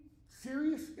being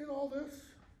serious in all this?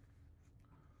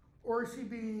 Or is he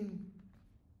being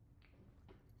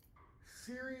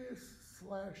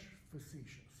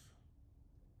serious/facetious?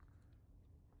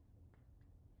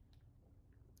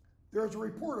 There's a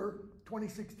reporter,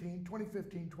 2016,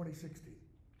 2015, 2016.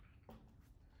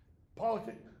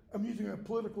 I'm using a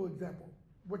political example.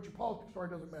 What your politics are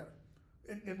doesn't matter.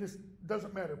 And this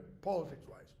doesn't matter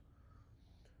politics-wise.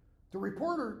 The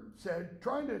reporter said,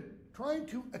 trying to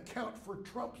account for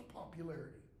Trump's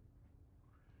popularity,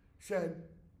 said,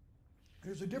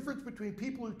 there's a difference between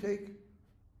people who take,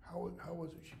 how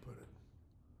was it she put it?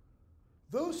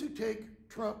 Those who take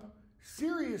Trump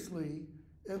seriously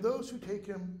and those who take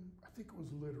him, I think it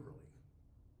was literally.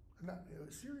 It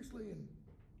was seriously and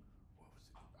what was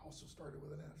it? Also started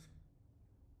with an S.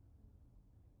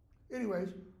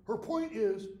 Anyways, her point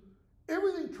is,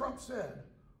 everything Trump said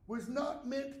was not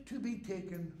meant to be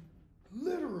taken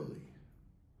literally.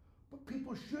 But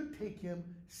people should take him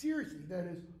seriously. That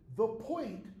is, the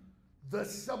point, the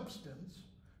substance,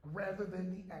 rather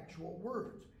than the actual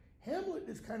words. Hamlet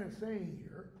is kind of saying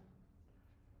here,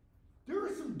 there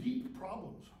are some deep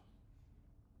problems.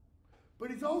 But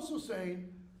he's also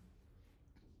saying,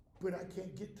 but I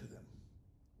can't get to them.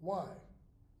 Why?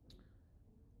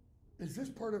 Is this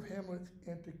part of Hamlet's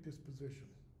antic disposition?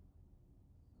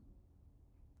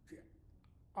 See,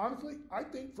 honestly, I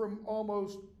think from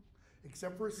almost,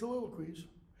 except for his soliloquies,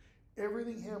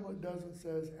 everything Hamlet does and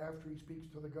says after he speaks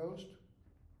to the ghost,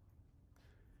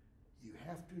 you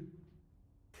have to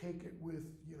take it with,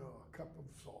 a cup of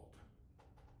salt.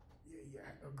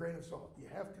 A grain of salt. You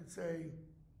have to say,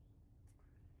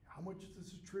 how much of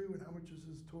this is true and how much of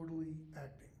this is totally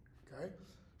acting, okay?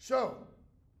 So,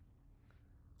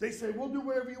 they say, we'll do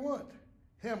whatever you want.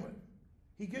 Hamlet,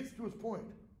 he gets to his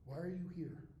point. Why are you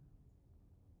here?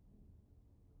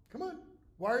 Come on,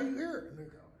 why are you here? And they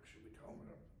go, should we tell him?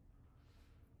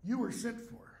 You were sent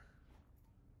for.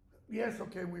 Yes,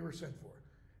 okay, we were sent for.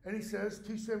 And he says,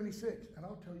 276, and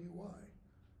I'll tell you why.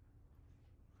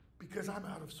 Because I'm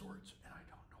out of sorts, and I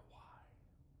don't know why.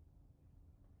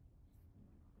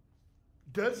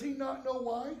 Does he not know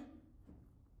why?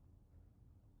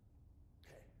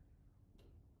 Okay.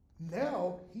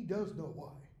 Now he does know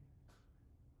why.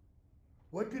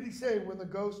 What did he say when the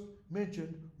ghost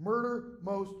mentioned murder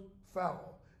most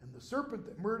foul? And the serpent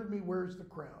that murdered me wears the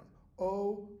crown.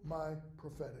 Oh, my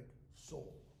prophetic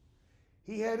soul.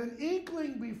 He had an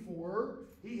inkling before,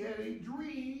 he had a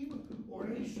dream or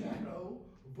a shadow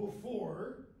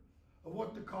before of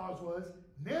what the cause was.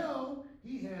 Now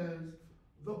he has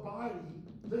the body,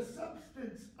 the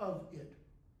substance of it,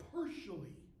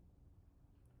 partially.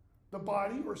 The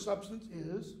body or substance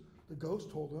is, the ghost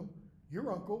told him,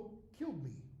 your uncle killed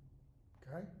me.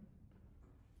 Okay?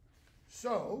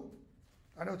 So,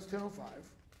 I know it's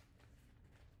 10:05.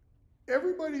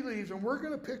 Everybody leaves, and we're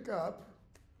going to pick up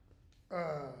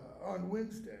on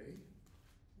Wednesday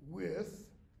with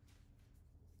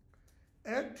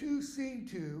Act 2, Scene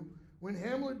 2, when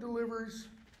Hamlet delivers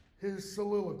his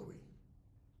soliloquy.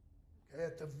 Okay,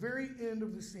 at the very end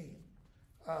of the scene.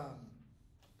 I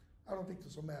don't think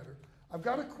this will matter. I've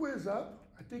got a quiz up.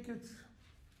 I think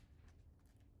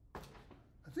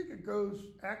it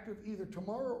goes active either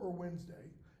tomorrow or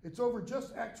Wednesday. It's over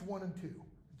just Acts 1 and 2.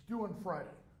 It's due on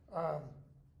Friday.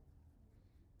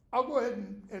 I'll go ahead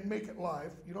and make it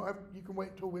live. You can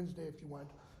wait until Wednesday if you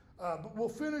want. But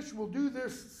we'll do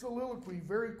this soliloquy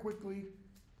very quickly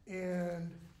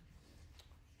and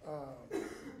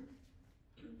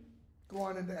go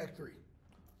on into Act 3.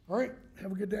 All right,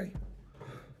 have a good day.